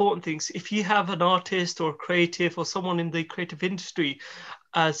most important things, if you have an artist or a creative or someone in the creative industry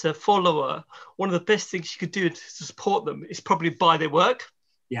as a follower, one of the best things you could do to support them is probably buy their work.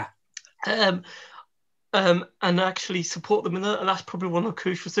 Yeah. And actually support them in that. And that's probably one of the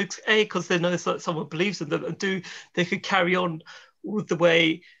crucial things, because they know that someone believes in them, and they could carry on with the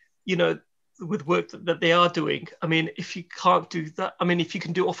way, you know, with work that they are doing. I mean, if you can't do that, I mean, if you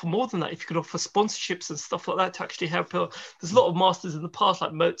can offer more than that, if you can offer sponsorships and stuff like that to actually help, there's a lot of masters in the past,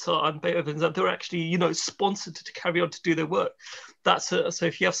 like Mozart and Beethoven, that they're actually, you know, sponsored to carry on to do their work. So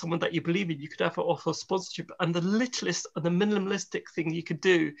if you have someone that you believe in, you could offer sponsorship. And the littlest and the minimalistic thing you could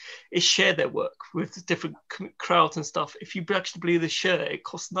do is share their work with different crowds and stuff. If you actually believe they share, it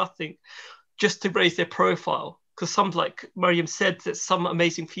costs nothing just to raise their profile. Because some, like Myriam said, there's some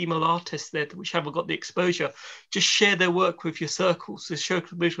amazing female artists there which haven't got the exposure. Just share their work with your circles,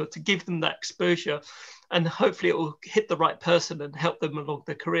 to give them that exposure, and hopefully it will hit the right person and help them along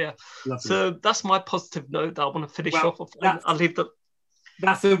their career. Lovely. So that's my positive note that I want to finish off of. I'll leave the.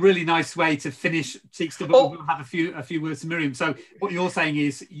 That's a really nice way to finish, Teakster, but we'll have a few words to Myriam. So what you're saying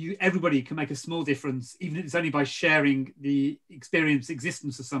is everybody can make a small difference, even if it's only by sharing the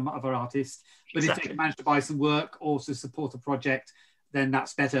existence of some of our artists. But If they can manage to buy some work or to support a project, then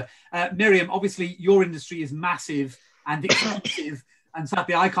that's better. Myriam, obviously your industry is massive and expensive, and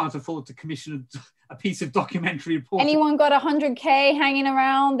sadly I can't afford to commission a piece of documentary reporting. Anyone got 100K hanging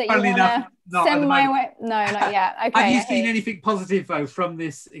around that you want to send my way? No, not yet. Okay. Have you seen anything positive though from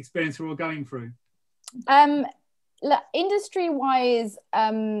this experience we're all going through? Industry-wise,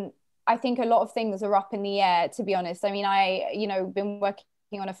 I think a lot of things are up in the air, to be honest. I mean, been working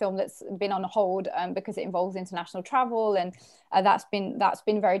on a film that's been on hold because it involves international travel, and that's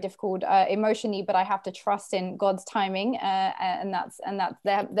been very difficult emotionally, but I have to trust in God's timing, and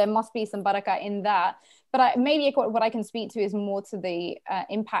there must be some barakah in that. But maybe what I can speak to is more to the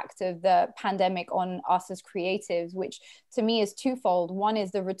impact of the pandemic on us as creatives, which to me is twofold. One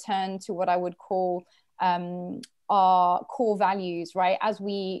is the return to what I would call our core values, right? As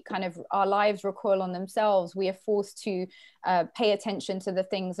our lives recoil on themselves, we are forced to pay attention to the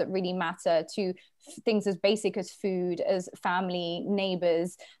things that really matter, to things as basic as food, as family,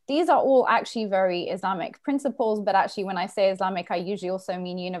 neighbors. These are all actually very Islamic principles, but actually when I say Islamic, I usually also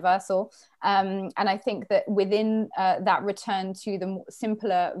mean universal. And I think that within that return to the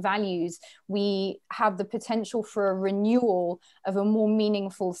simpler values, we have the potential for a renewal of a more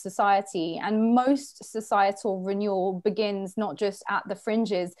meaningful society. And most societal renewal begins not just at the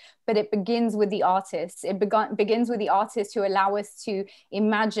fringes, but it begins with the artists. It begins with the artists who allow us to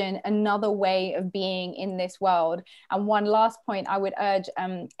imagine another way of being in this world. And one last point I would urge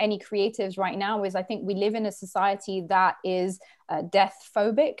any creatives right now is, I think we live in a society that is death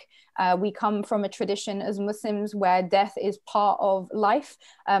phobic. We come from a tradition as Muslims where death is part of life.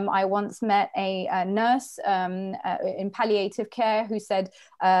 I once met a nurse in palliative care who said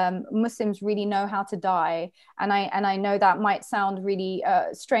Muslims really know how to die. And I know that might sound really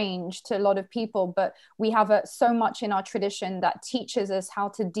strange to a lot of people, but we have so much in our tradition that teaches us how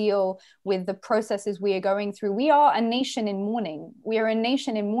to deal with the processes we are going through. We are a nation in mourning. We are a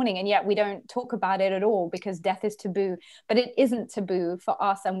nation in mourning, and yet we don't talk about it at all because death is taboo. But it isn't taboo for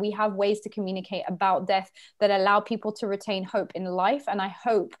us, and we have ways to communicate about death that allow people to retain hope in life. And I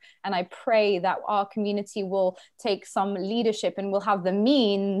hope and I pray that our community will take some leadership and will have the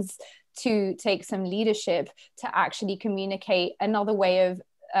means to take some leadership to actually communicate another way of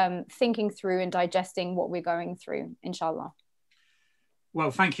thinking through and digesting what we're going through, inshallah.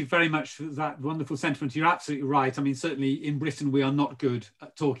 Well, thank you very much for that wonderful sentiment. You're absolutely right. I mean, certainly in Britain, we are not good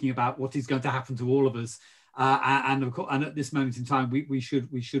at talking about what is going to happen to all of us. And of course, and at this moment in time, we should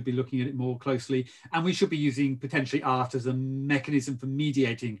be looking at it more closely, and we should be using potentially art as a mechanism for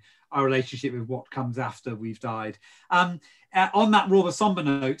mediating our relationship with what comes after we've died. On that rather somber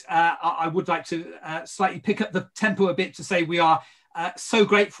note, I would like to slightly pick up the tempo a bit to say we are so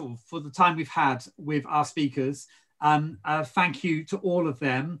grateful for the time we've had with our speakers. Thank you to all of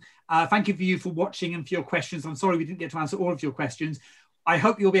them. Thank you for you for watching and for your questions. I'm sorry we didn't get to answer all of your questions. I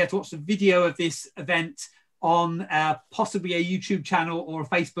hope you'll be able to watch the video of this event on possibly a YouTube channel or a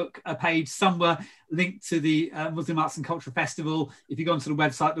Facebook page somewhere linked to the Muslim Arts and Culture Festival. If you go onto the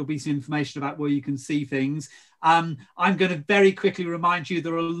website, there'll be some information about where you can see things. I'm going to very quickly remind you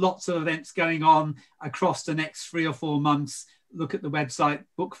there are lots of events going on across the next 3 or 4 months. Look at the website,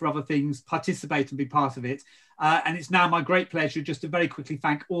 book for other things, participate and be part of it. And it's now my great pleasure just to very quickly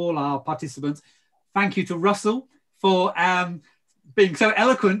thank all our participants. Thank you to Russell for being so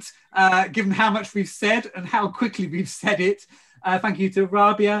eloquent, given how much we've said and how quickly we've said it. Thank you to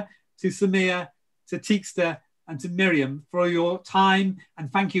Raabia, to Samir, to Teakster and to Myriam for your time. And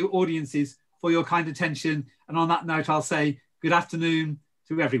thank you, audiences, for your kind attention. And on that note, I'll say good afternoon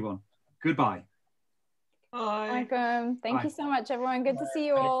to everyone. Goodbye. Bye. Thank you so much, everyone. Good to see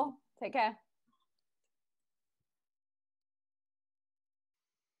you all. Take care.